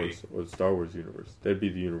that Wars, or the Star Wars universe. That'd be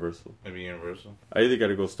the Universal. Maybe Universal. I either got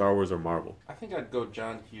to go Star Wars or Marvel. I think I'd go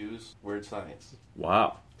John Hughes, Weird Science.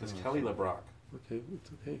 Wow. Because Kelly LeBrock. Okay, it's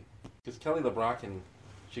okay. Because Kelly LeBrock,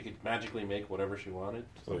 she could magically make whatever she wanted.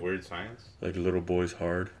 So Weird Science. Like Little Boy's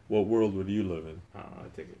Hard. What world would you live in?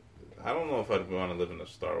 I don't know if I'd want to live in the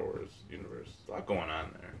Star Wars universe. There's a lot going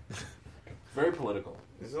on there. Very political.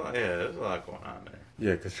 There's a lot going on there.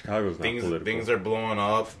 Yeah, because Chicago's not political. Things are blowing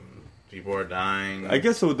up. People are dying. I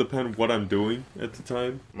guess it would depend what I'm doing at the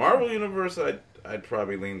time. Marvel universe, I'd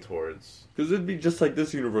probably lean towards. Because it'd be just like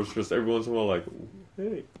this universe, just every once in a while, like,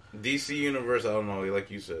 hey. DC universe, I don't know,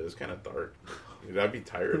 like you said, it's kind of dark. Dude, I'd be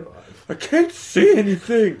tired alive. I can't see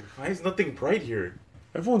anything. Why is nothing bright here?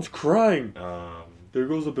 Everyone's crying. There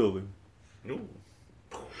goes a building. No.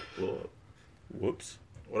 Blow up. Whoops.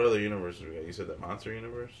 What other universes we got? You said the Monster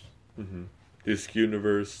universe? Mm-hmm. The Isk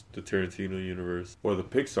universe, the Tarantino universe, or the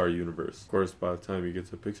Pixar universe. Of course, by the time you get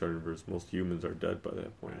to the Pixar universe, most humans are dead by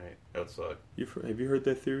that point. Right. That would suck. Have you heard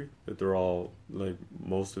that theory? That they're all, like,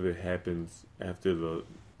 most of it happens after the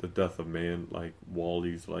death of man, like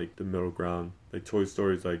Wall-E's, like, the middle ground. Like, Toy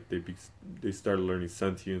Story's, like, they started learning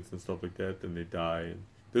sentience and stuff like that, then they die. And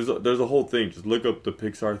there's a whole thing. Just look up the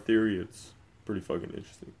Pixar theory. It's pretty fucking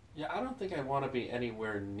interesting. Yeah, I don't think I want to be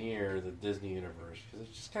anywhere near the Disney universe, because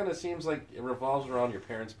it just kind of seems like it revolves around your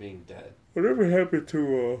parents being dead. Whatever happened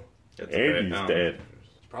to Andy's dad?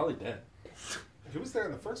 He's probably dead. He was there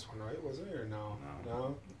in the first one, right? Wasn't he? Or no?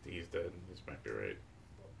 No? He's dead. He's back there, right?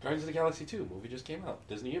 Guardians of the Galaxy 2 movie just came out.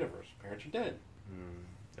 Disney universe. Parents are dead.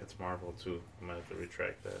 That's Marvel, too. I might have to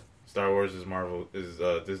retract that. Star Wars is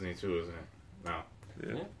Disney, too, isn't it? No.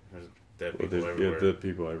 Yeah. There's dead people everywhere. Yeah, dead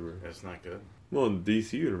people everywhere. That's not good. Well, in the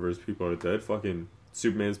DC universe, people are dead. Fucking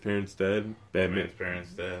Superman's parents dead. Batman's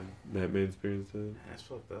parents dead. Batman's parents dead. That's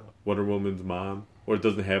fucked up. Wonder Woman's mom. Or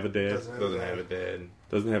doesn't have a dad. Doesn't have a dad.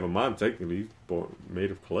 Doesn't have a mom, technically. He's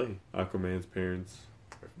made of clay. Aquaman's parents.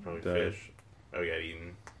 Probably dead. fish. Oh, he got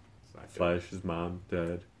eaten. It's not good. Flash's mom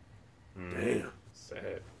dead. Damn.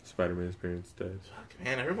 Sad. Spider-Man's parents dead. Fuck,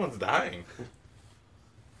 man, everyone's dying.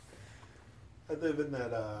 I live in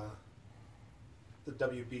that, the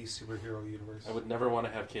WB superhero universe. I would never want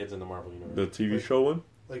to have kids in the Marvel universe. The TV show one?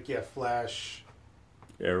 Like, yeah, Flash.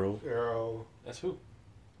 Arrow. That's who?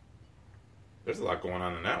 There's a lot going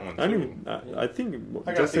on in that one, too. I think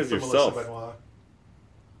I just as yourself. Melissa Benoit.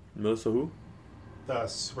 Melissa who? The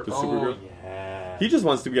Supergirl. The Supergirl? Oh, yeah. He just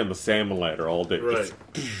wants to be on the salmon ladder all day. Right.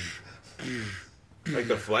 Like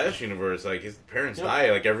the Flash universe, like his parents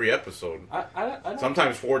die like every episode. I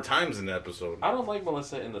Sometimes 4 times in the episode. I don't like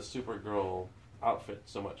Melissa in the Supergirl outfit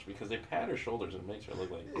so much because they pad her shoulders and it makes her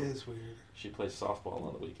look like It is weird. she plays softball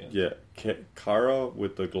on the weekend. Yeah, Kara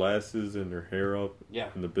with the glasses and her hair up. Yeah.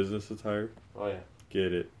 And the business attire. Oh yeah.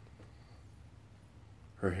 Get it.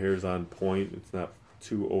 Her hair's on point. It's not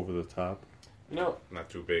too over the top. You know, Not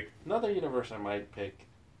too big. another universe I might pick,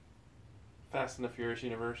 Fast and the Furious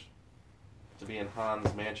universe, to be in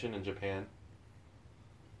Han's mansion in Japan.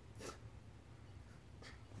 I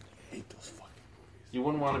hate those fucking movies. You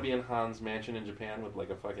wouldn't want to be in Han's mansion in Japan with like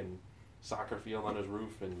a fucking soccer field on his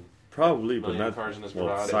roof and Probably, a but million not cars in his well,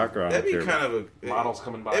 garage. soccer. I That'd don't be care kind about. of a Models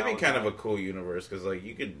coming by. That'd be all the kind of time. a cool universe because like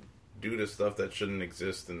you could do the stuff that shouldn't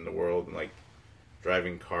exist in the world, and like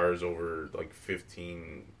driving cars over like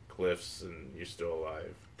 15 cliffs, and you're still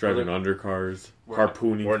alive. Driving Or under cars, Or-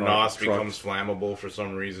 harpooning Or cars, NOS trucks. becomes flammable for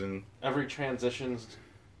some reason. Every transition's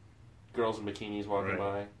girls in bikinis walking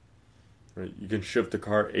Right. Right, you can shift the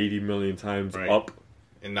car 80 million times Right. up.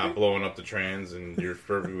 And not blowing up the trans, and you're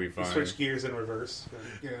perfectly You fine. switch gears in reverse.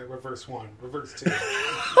 Reverse 1, reverse 2.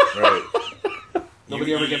 Right. by.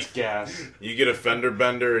 Nobody ever You- gets gas. You get a fender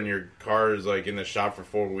bender, and your car is like in the shop for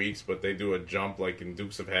 4 weeks, but they do a jump like in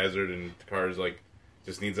Dukes of Hazzard, and the car is like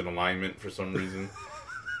just needs an alignment for some reason.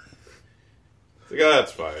 It's like,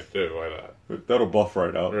 that's fine, dude. Why not? That'll buff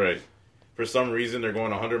right out. Right. For some reason, they're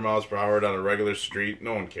going 100 miles per hour down a regular street.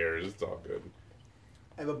 No one cares. It's all good.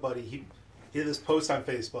 I have a buddy. He had this post on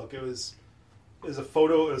Facebook. It was a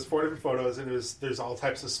photo. It was 4 different photos, and there's all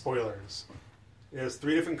types of spoilers. It was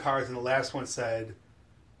 3 different cars, and the last one said,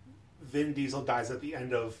 "Vin Diesel dies at the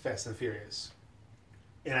end of Fast and Furious."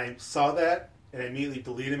 And I saw that, and I immediately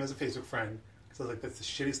deleted him as a Facebook friend because I was like, "That's the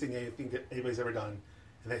shittiest thing anybody's ever done."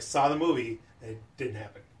 And I saw the movie, and it didn't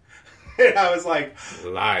happen. And I was like,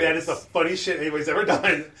 Lies. "That is the funniest shit anybody's ever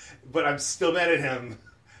done." But I'm still mad at him,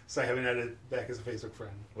 so I haven't added it back as a Facebook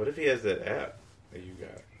friend. What if he has that app that you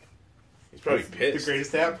got? He's probably pissed. The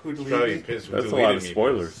greatest app. Who He's deleted probably me? pissed. who That's a deleted lot of me.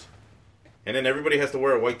 spoilers. And then everybody has to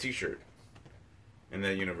wear a white T-shirt in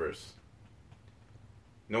that universe.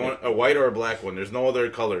 No one, a white or a black one. There's no other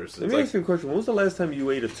colors. Let It's me like ask you a question. When was the last time you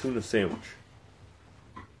ate a tuna sandwich?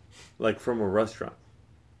 Like from a restaurant?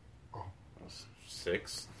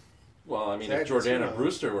 6. Well, I mean, Sad if Jordan tuna. and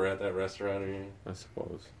Brewster were at that restaurant, I mean, I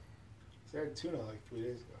suppose. I had tuna like 3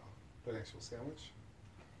 days ago. An actual sandwich.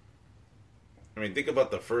 I mean, think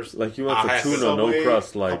about the first. Like you want the half- tuna, Subway, no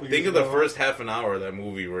crust. Like couple- Think of the first half an hour of that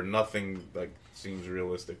movie where nothing like seems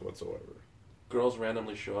realistic whatsoever. girls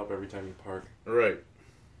randomly show up every time you park. Right.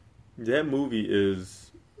 that movie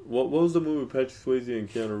is. What was the movie with Patrick Swayze and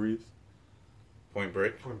Keanu Reeves? Point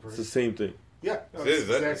Break. Point Break. It's the same thing. Yeah. No, It is, it's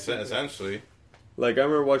that, exactly- essentially. Like I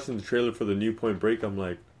remember watching the trailer for the new Point Break. I'm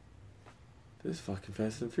like, this is fucking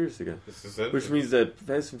Fast and Furious again. This is it. Which means that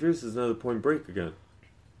Fast and Furious is another Point Break again.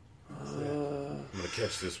 I'm gonna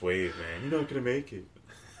catch this wave, man. You're not gonna make it.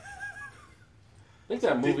 I think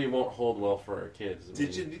that movie won't hold well for our kids. I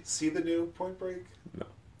Did mean, you see the new Point Break? No.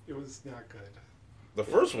 It was not good. The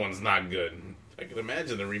first one's not good. I can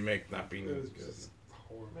imagine the remake not being It was as good. just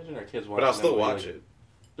horrible. Imagine our kids watching But I'll that still movie, watch like, it.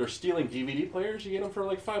 They're stealing DVD players. You get them for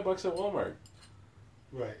like $5 at Walmart.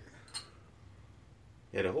 Right.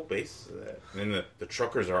 Yeah, the whole basis of that. And then the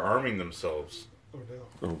truckers are arming themselves. Oh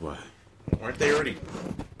no. Oh boy. Weren't they already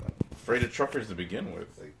afraid of truckers to begin with?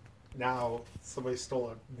 Now somebody stole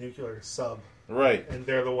a nuclear sub, Right. and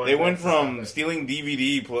they're the ones. They that went from stop it. stealing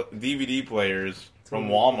DVD players from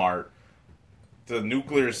Walmart to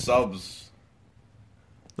nuclear subs.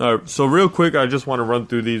 All right. So real quick, I just want to run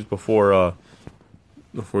through these before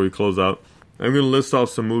we close out. I'm gonna list off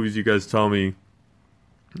some movies. You guys tell me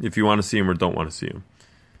if you want to see them or don't want to see them.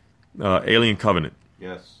 Alien Covenant.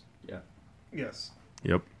 Yes. Yeah. Yes.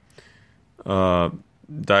 Yep.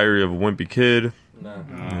 Diary of a Wimpy Kid.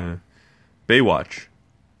 No. Baywatch.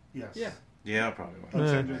 Yes. Yeah. Yeah, I'll probably watch.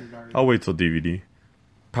 That's Eh. Andrew I'll wait till DVD.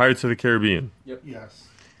 Pirates of the Caribbean. Yes.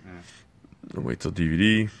 I'll wait till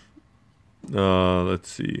DVD. Let's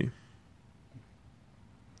see.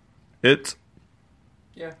 It.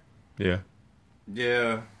 Yeah. Yeah.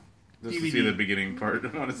 Yeah. Just to see DVD. the beginning part.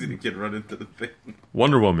 I want to see the kid run into the thing.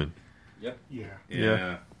 Wonder Woman. Yeah.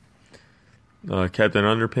 Yeah. Captain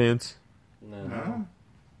Underpants. No. No.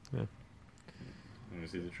 Yeah. Let me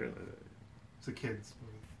see the trailer. It's a kids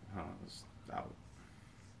movie. Oh, it's out.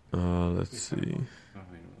 Let's see. Nothing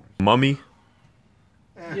more. Mummy.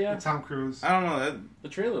 Yeah. Tom Cruise. I don't know. That The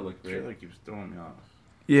trailer looked great. trailer keeps throwing me off.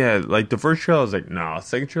 Yeah, like the first trailer, I was like, nah.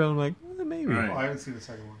 Second trailer, I'm like, maybe. Right. Oh, I haven't seen the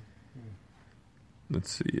second one. Let's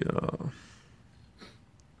see.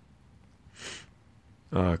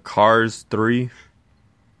 Cars 3.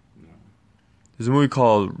 There's a movie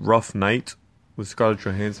called Rough Night with Scarlett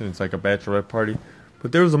Johansson. It's like a bachelorette party.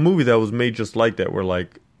 But there was a movie that was made just like that, where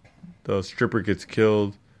like the stripper gets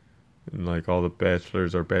killed, and like all the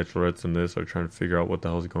bachelors or bachelorettes in this are trying to figure out what the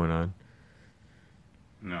hell's going on.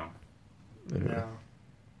 No. Anyway.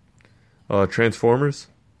 No. Transformers.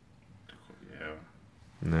 Yeah.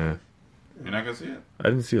 Nah, You're not gonna see it? I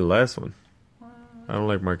didn't see the last one. I don't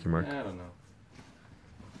like Marky Mark. I don't know.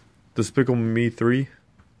 Despicable Me 3.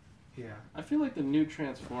 Yeah. I feel like the new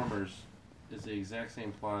Transformers is the exact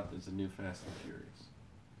same plot as the new Fast and Furious.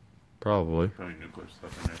 Probably. Probably nuclear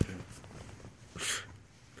stuff in there too.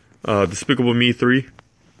 Despicable Me 3.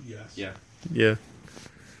 Yes. Yeah. Yeah.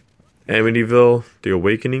 Amityville, The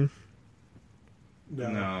Awakening. No.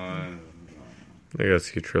 I gotta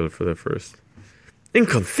see a trailer for that first.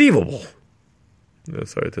 Inconceivable! No,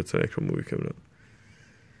 sorry, that's an actual movie coming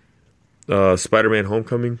up. Spider-Man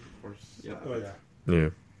Homecoming. Of course. Yeah. Oh, yeah.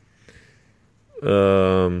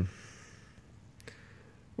 Yeah.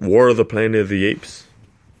 War of the Planet of the Apes.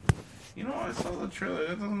 You know, I saw the trailer.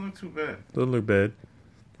 That doesn't look too bad. Doesn't look bad.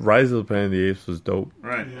 Rise of the Planet of the Apes was dope.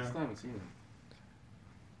 Right. Yeah. I still haven't seen it.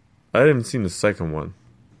 I haven't seen the second one.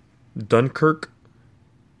 Dunkirk.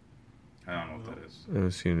 I don't know what that is. I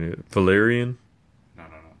haven't seen it. Valerian. I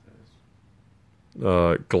don't know what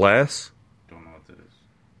that is. Glass. Don't know what that is.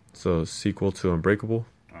 It's a sequel to Unbreakable.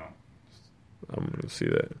 Oh. I'm gonna see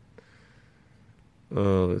that.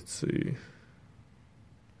 Let's see.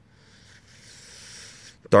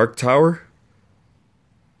 Dark Tower.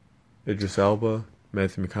 Idris Elba,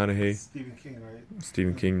 Matthew McConaughey, Stephen King, right?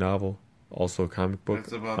 Stephen King novel, also a comic book.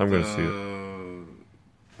 That's about I'm gonna see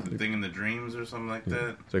it. the thing in the dreams or something like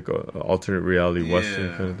that. It's like a alternate reality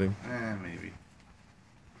western kind of thing. Maybe.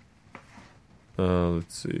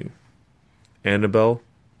 Let's see. Annabelle,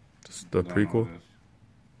 the Don't know prequel.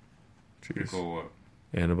 this. Jeez. Prequel what?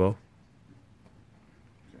 Annabelle.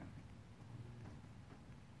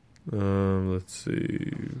 Okay. Let's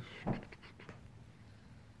see.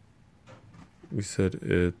 We said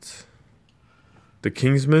it. The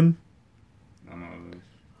Kingsman. I don't know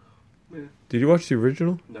what this. Did you watch the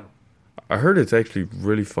original? No. I heard it's actually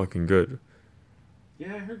really fucking good.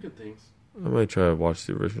 Yeah, I heard good things. I might try to watch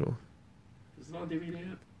the original. Is it on DVD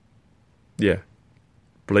yet? Yeah.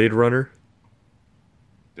 Blade Runner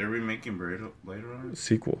They're remaking Blade Runner?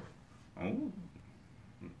 sequel. Oh.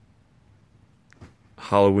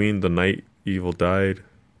 Halloween, The Night Evil Died.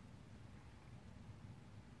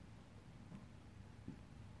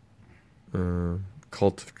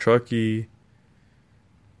 Cult of Chucky.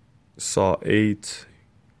 Saw 8.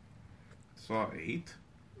 Saw 8? Where's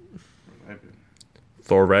that been?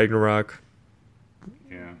 Thor Ragnarok.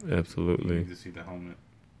 Yeah. You Absolutely. need to see the helmet.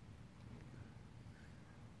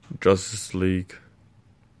 Justice League.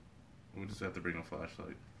 We just have to bring a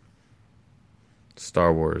flashlight.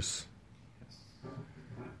 Star Wars.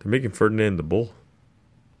 They're making Ferdinand the Bull.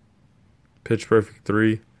 Pitch Perfect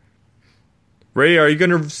 3. Ray, are you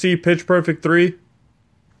going to see Pitch Perfect 3?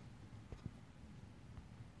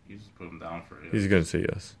 You just put him down for it. He's going to say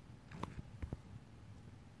yes.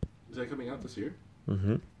 Is that coming out this year?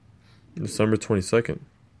 Mm-hmm. December 22nd.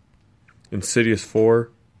 Insidious 4.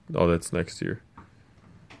 Oh, that's next year.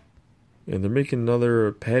 And they're making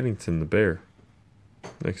another Paddington the Bear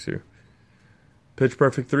next year. Pitch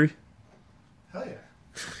Perfect 3. Hell yeah.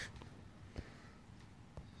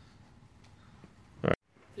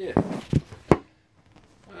 Yeah.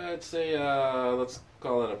 I'd say let's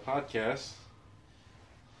call it a podcast.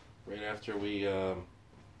 Right after we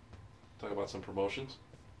talk about some promotions.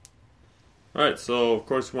 All right, so of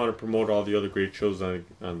course we want to promote all the other great shows on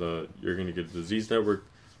the You're Gonna Get a Disease Network.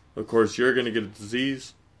 Of course, You're Gonna Get a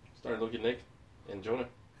Disease. Starring Look at Nick and Jonah.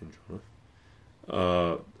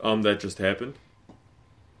 That just happened.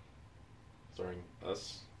 Starring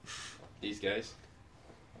us. These guys.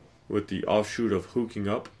 With the offshoot of Hooking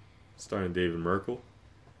Up, starring David Merkel.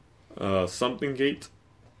 Something Gate.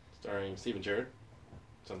 Starring Stephen Jarrett.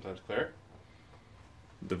 Sometimes Claire.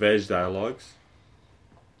 The Vag Dialogues.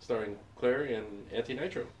 Starring Claire and Auntie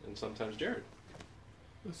Nitro. And sometimes Jared.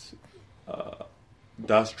 Let's see.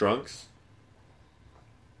 Das Drunks.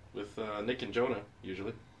 With Nick and Jonah,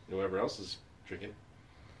 usually. Whoever else is drinking.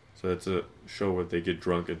 So that's a show where they get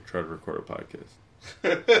drunk and try to record a podcast.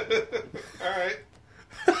 Alright.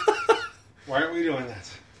 Why aren't we doing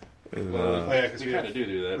that? And, Oh, yeah, because we we kind have of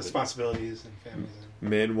do that. responsibilities and families.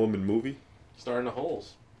 Man Woman Movie. Starring the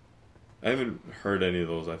Holes. I haven't heard any of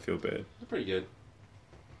those. I feel bad. They're pretty good.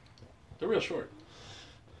 They're real short.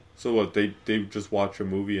 So what? They just watch a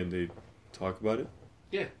movie and they talk about it?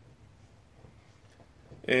 Yeah.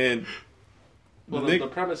 And Well, Nick, the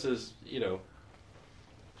premise is,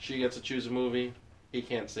 she gets to choose a movie. He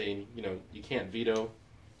can't say, you can't veto,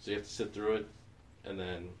 so you have to sit through it. And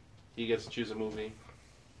then he gets to choose a movie,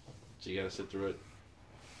 so you got to sit through it.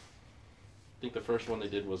 I think the first one they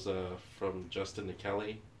did was from Justin to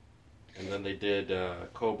Kelly, and then they did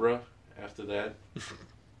Cobra after that.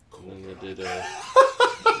 And then they did.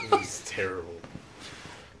 It's terrible.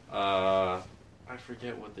 I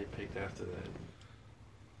forget what they picked after that.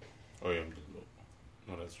 Oh yeah.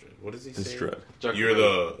 No, that's Dread. What does he it's say? Dread. You're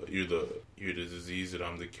the disease and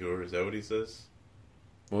I'm the cure. Is that what he says?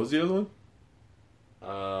 What was the other one?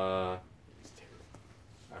 It's terrible.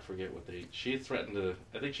 I forget what she threatened to.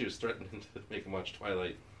 I think she was threatening to make him watch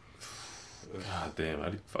Twilight. God damn,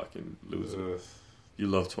 I'd fucking lose it. You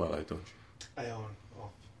love Twilight, don't you? I own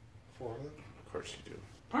all 4 of them. Of course you do.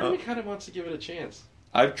 Part of me kind of wants to give it a chance.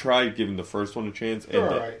 I've tried giving the first one a chance,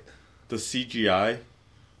 and the CGI,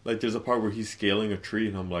 like there's a part where he's scaling a tree,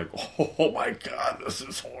 and I'm like, oh my god, this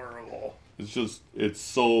is horrible. It's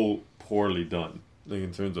so poorly done, like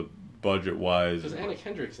in terms of budget wise. There's Anna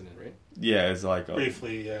Kendrick's in it, right? Yeah, it's like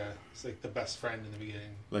Briefly, yeah. It's like the best friend in the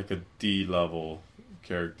beginning. like a D level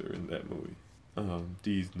character in that movie.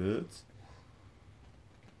 D's nuts.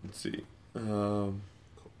 Let's see. Of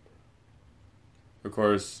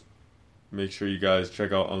course, make sure you guys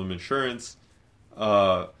check out Unlimited Insurance.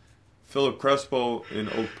 Philip Crespo in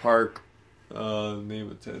Oak Park. The name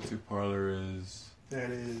of the tattoo parlor is... That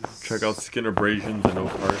is... Check out Skin Abrasions in Oak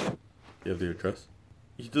Park. You have the address?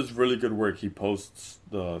 He does really good work. He posts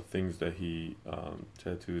the things that he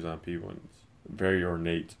tattoos on people. And it's very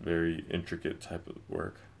ornate, very intricate type of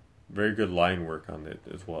work. Very good line work on it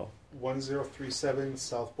as well. 1037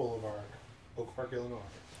 South Boulevard, Oak Park, Illinois.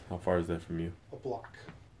 How far is that from you? A block.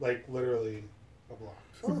 Like, literally a block.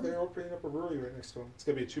 Oh, they're opening up a brewery right next to them. It's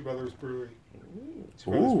going to be a Two Brothers Brewery.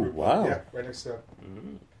 Two Brothers Brewery. Wow. Yeah, right next to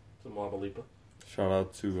them. It's a Mawalipa. Shout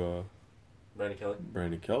out to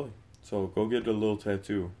Brandon Kelly. So go get a little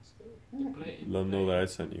tattoo. Let them know that I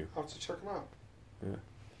sent you. I'll have to check them out. Yeah.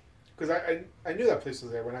 Because I knew that place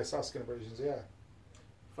was there when I saw Skin Abrasions, yeah.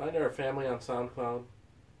 Find our family on SoundCloud.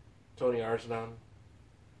 Tony Arsenon,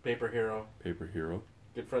 Paper Hero. Paper Hero.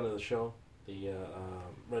 Good friend of the show. The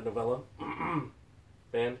Red Novella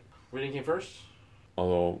band. Reading came first.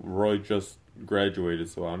 Although Roy just graduated,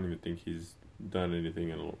 so I don't even think he's done anything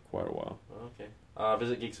in quite a while. Okay.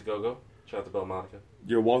 Visit Geeks A Go Go. Shout out to Bell Monica.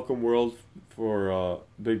 Your Welcome World for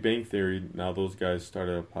Big Bang Theory. Now those guys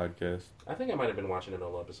started a podcast. I think I might have been watching an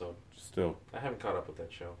old episode. Still. I haven't caught up with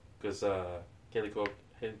that show. Because Kaylee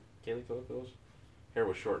Cuoco's hair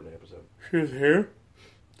was short in the episode. His hair?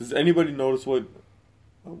 Does anybody notice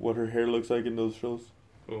what her hair looks like in those shows?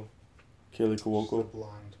 Who? Kaylee She's the Cuoco.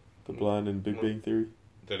 blonde. The blonde in Big Bang Theory.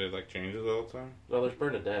 Did it like changes all the time? Well, there's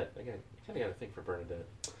Bernadette. Again, you kind of got to think for Bernadette.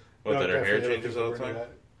 What, that her hair definitely changes don't all the think time?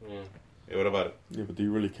 we're into Yeah. Yeah, what about it? Yeah, but do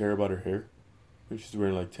you really care about her hair? When she's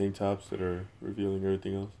wearing like tank tops that are revealing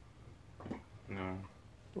everything else? No.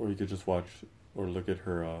 Or you could just watch or look at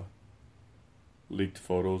her leaked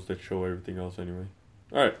photos that show everything else anyway.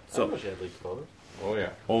 Alright, I so... know she had leaked photos. Oh,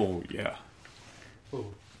 yeah. Oh, yeah. that.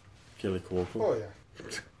 Ooh. Kaylee Cuoco. Oh, yeah.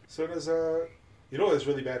 So does, you know what's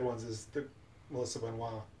really bad ones is the Melissa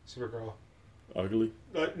Benoit, Supergirl. Ugly?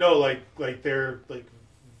 No, like they're, like,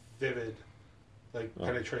 vivid. Like,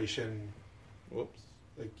 penetration. Whoops.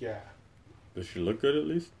 Like, yeah. Does she look good at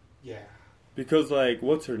least? Yeah. Because, like,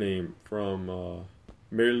 what's her name from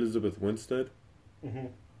Mary Elizabeth Winstead? Mm-hmm.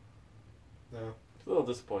 No. It's a little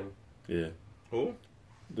disappointing. Yeah. Who?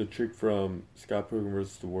 The chick from Scott Pilgrim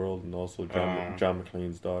vs. the World and also John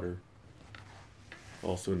McClane's daughter.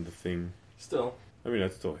 Also in The Thing. Still. I mean,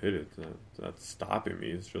 that still hit it. It's not stopping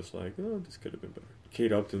me. It's just like, oh, this could have been better.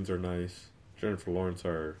 Kate Upton's are nice. Jennifer Lawrence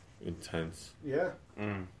are intense. Yeah.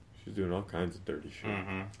 Mm. She's doing all kinds of dirty shit.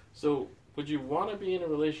 Mm-hmm. So, would you want to be in a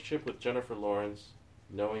relationship with Jennifer Lawrence,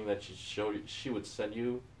 knowing that she would send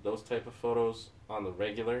you those type of photos on the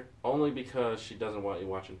regular, only because she doesn't want you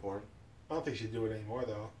watching porn? I don't think she'd do it anymore,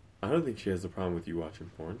 though. I don't think she has a problem with you watching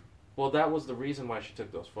porn. Well, that was the reason why she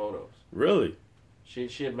took those photos. Really?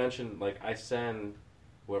 She had mentioned, like, I send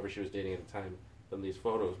whoever she was dating at the time them these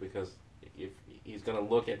photos because if he's going to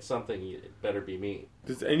look at something, it better be me.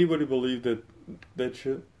 Does anybody believe that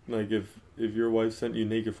shit? Like, if your wife sent you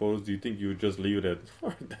naked photos, do you think you would just leave it at,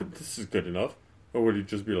 alright, this is good enough? Or would you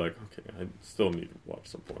just be like, okay, I still need to watch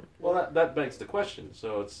some porn? Well, that begs the question.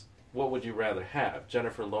 So it's, what would you rather have?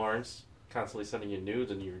 Jennifer Lawrence constantly sending you nudes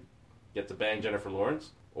and you get to bang Jennifer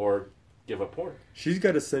Lawrence? Or give up porn? She's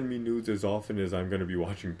got to send me nudes as often as I'm going to be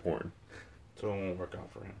watching porn. So it won't work out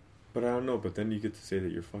for him. But I don't know, but then you get to say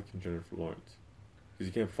that you're fucking Jennifer Lawrence. Because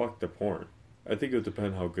you can't fuck the porn. I think it would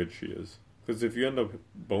depend how good she is. Because if you end up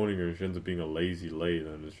boning her and she ends up being a lazy lay,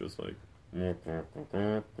 then it's just like...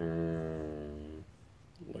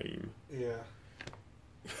 lame. Yeah.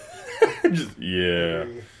 Just, yeah.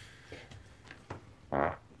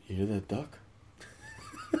 You hear that duck?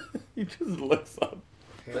 He just looks up.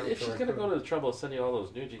 But if she's going to go to the trouble of sending you all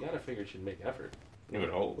those nudes, you got to figure she'd make effort. You would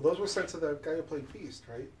hope. Well, those were sent to the guy who played Beast,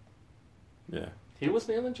 right? Yeah. He was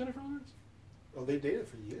nailing Jennifer Lawrence? Oh, they dated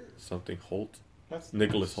for years. Something Holt. That's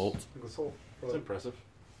Nicholas Holt. Nicholas Holt. For That's like impressive.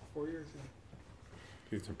 4 years,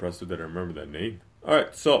 yeah. It's impressive that I remember that name.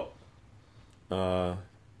 Alright, so... Call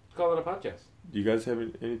it a podcast. Do you guys have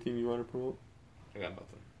anything you want to promote? I got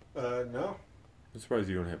nothing. No. I'm surprised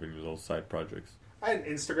you don't have any little side projects. I had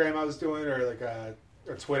an Instagram I was doing, or like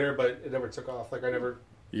or Twitter, but it never took off. Like I never.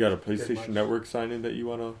 You got a PlayStation Network sign-in that you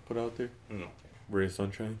want to put out there? No. Ray of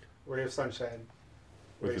Sunshine? Ray of Sunshine.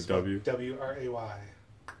 With a W? W-R-A-Y.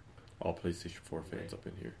 All PlayStation 4 fans up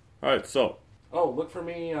in here. Alright, so. Oh, look for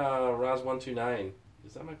me, Raz129.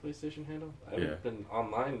 Is that my PlayStation handle? I haven't been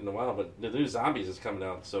online in a while, but the new Zombies is coming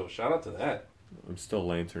out, so shout out to that. I'm still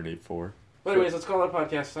Lantern84. But anyways, let's call it a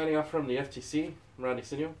podcast. Signing off from the FTC. I'm Rodney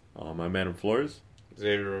Sinio. My man Flores.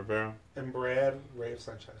 Xavier Rivera. And Brad, Ray of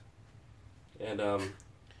Sunshine. And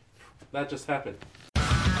that just happened.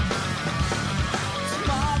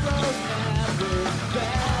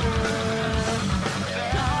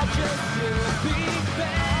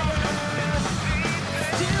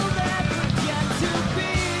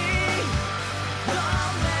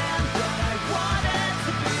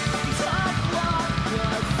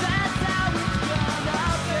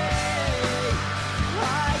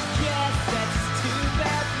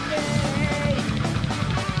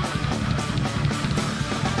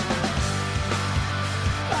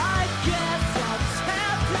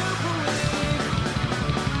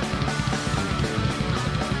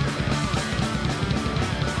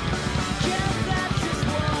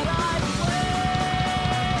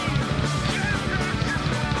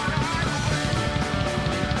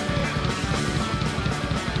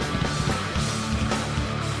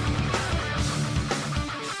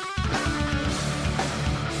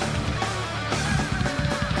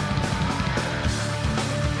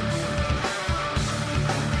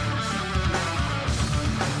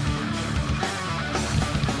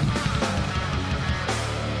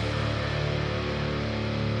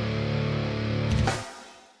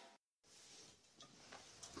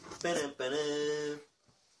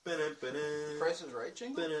 Price is Right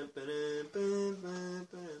jingle?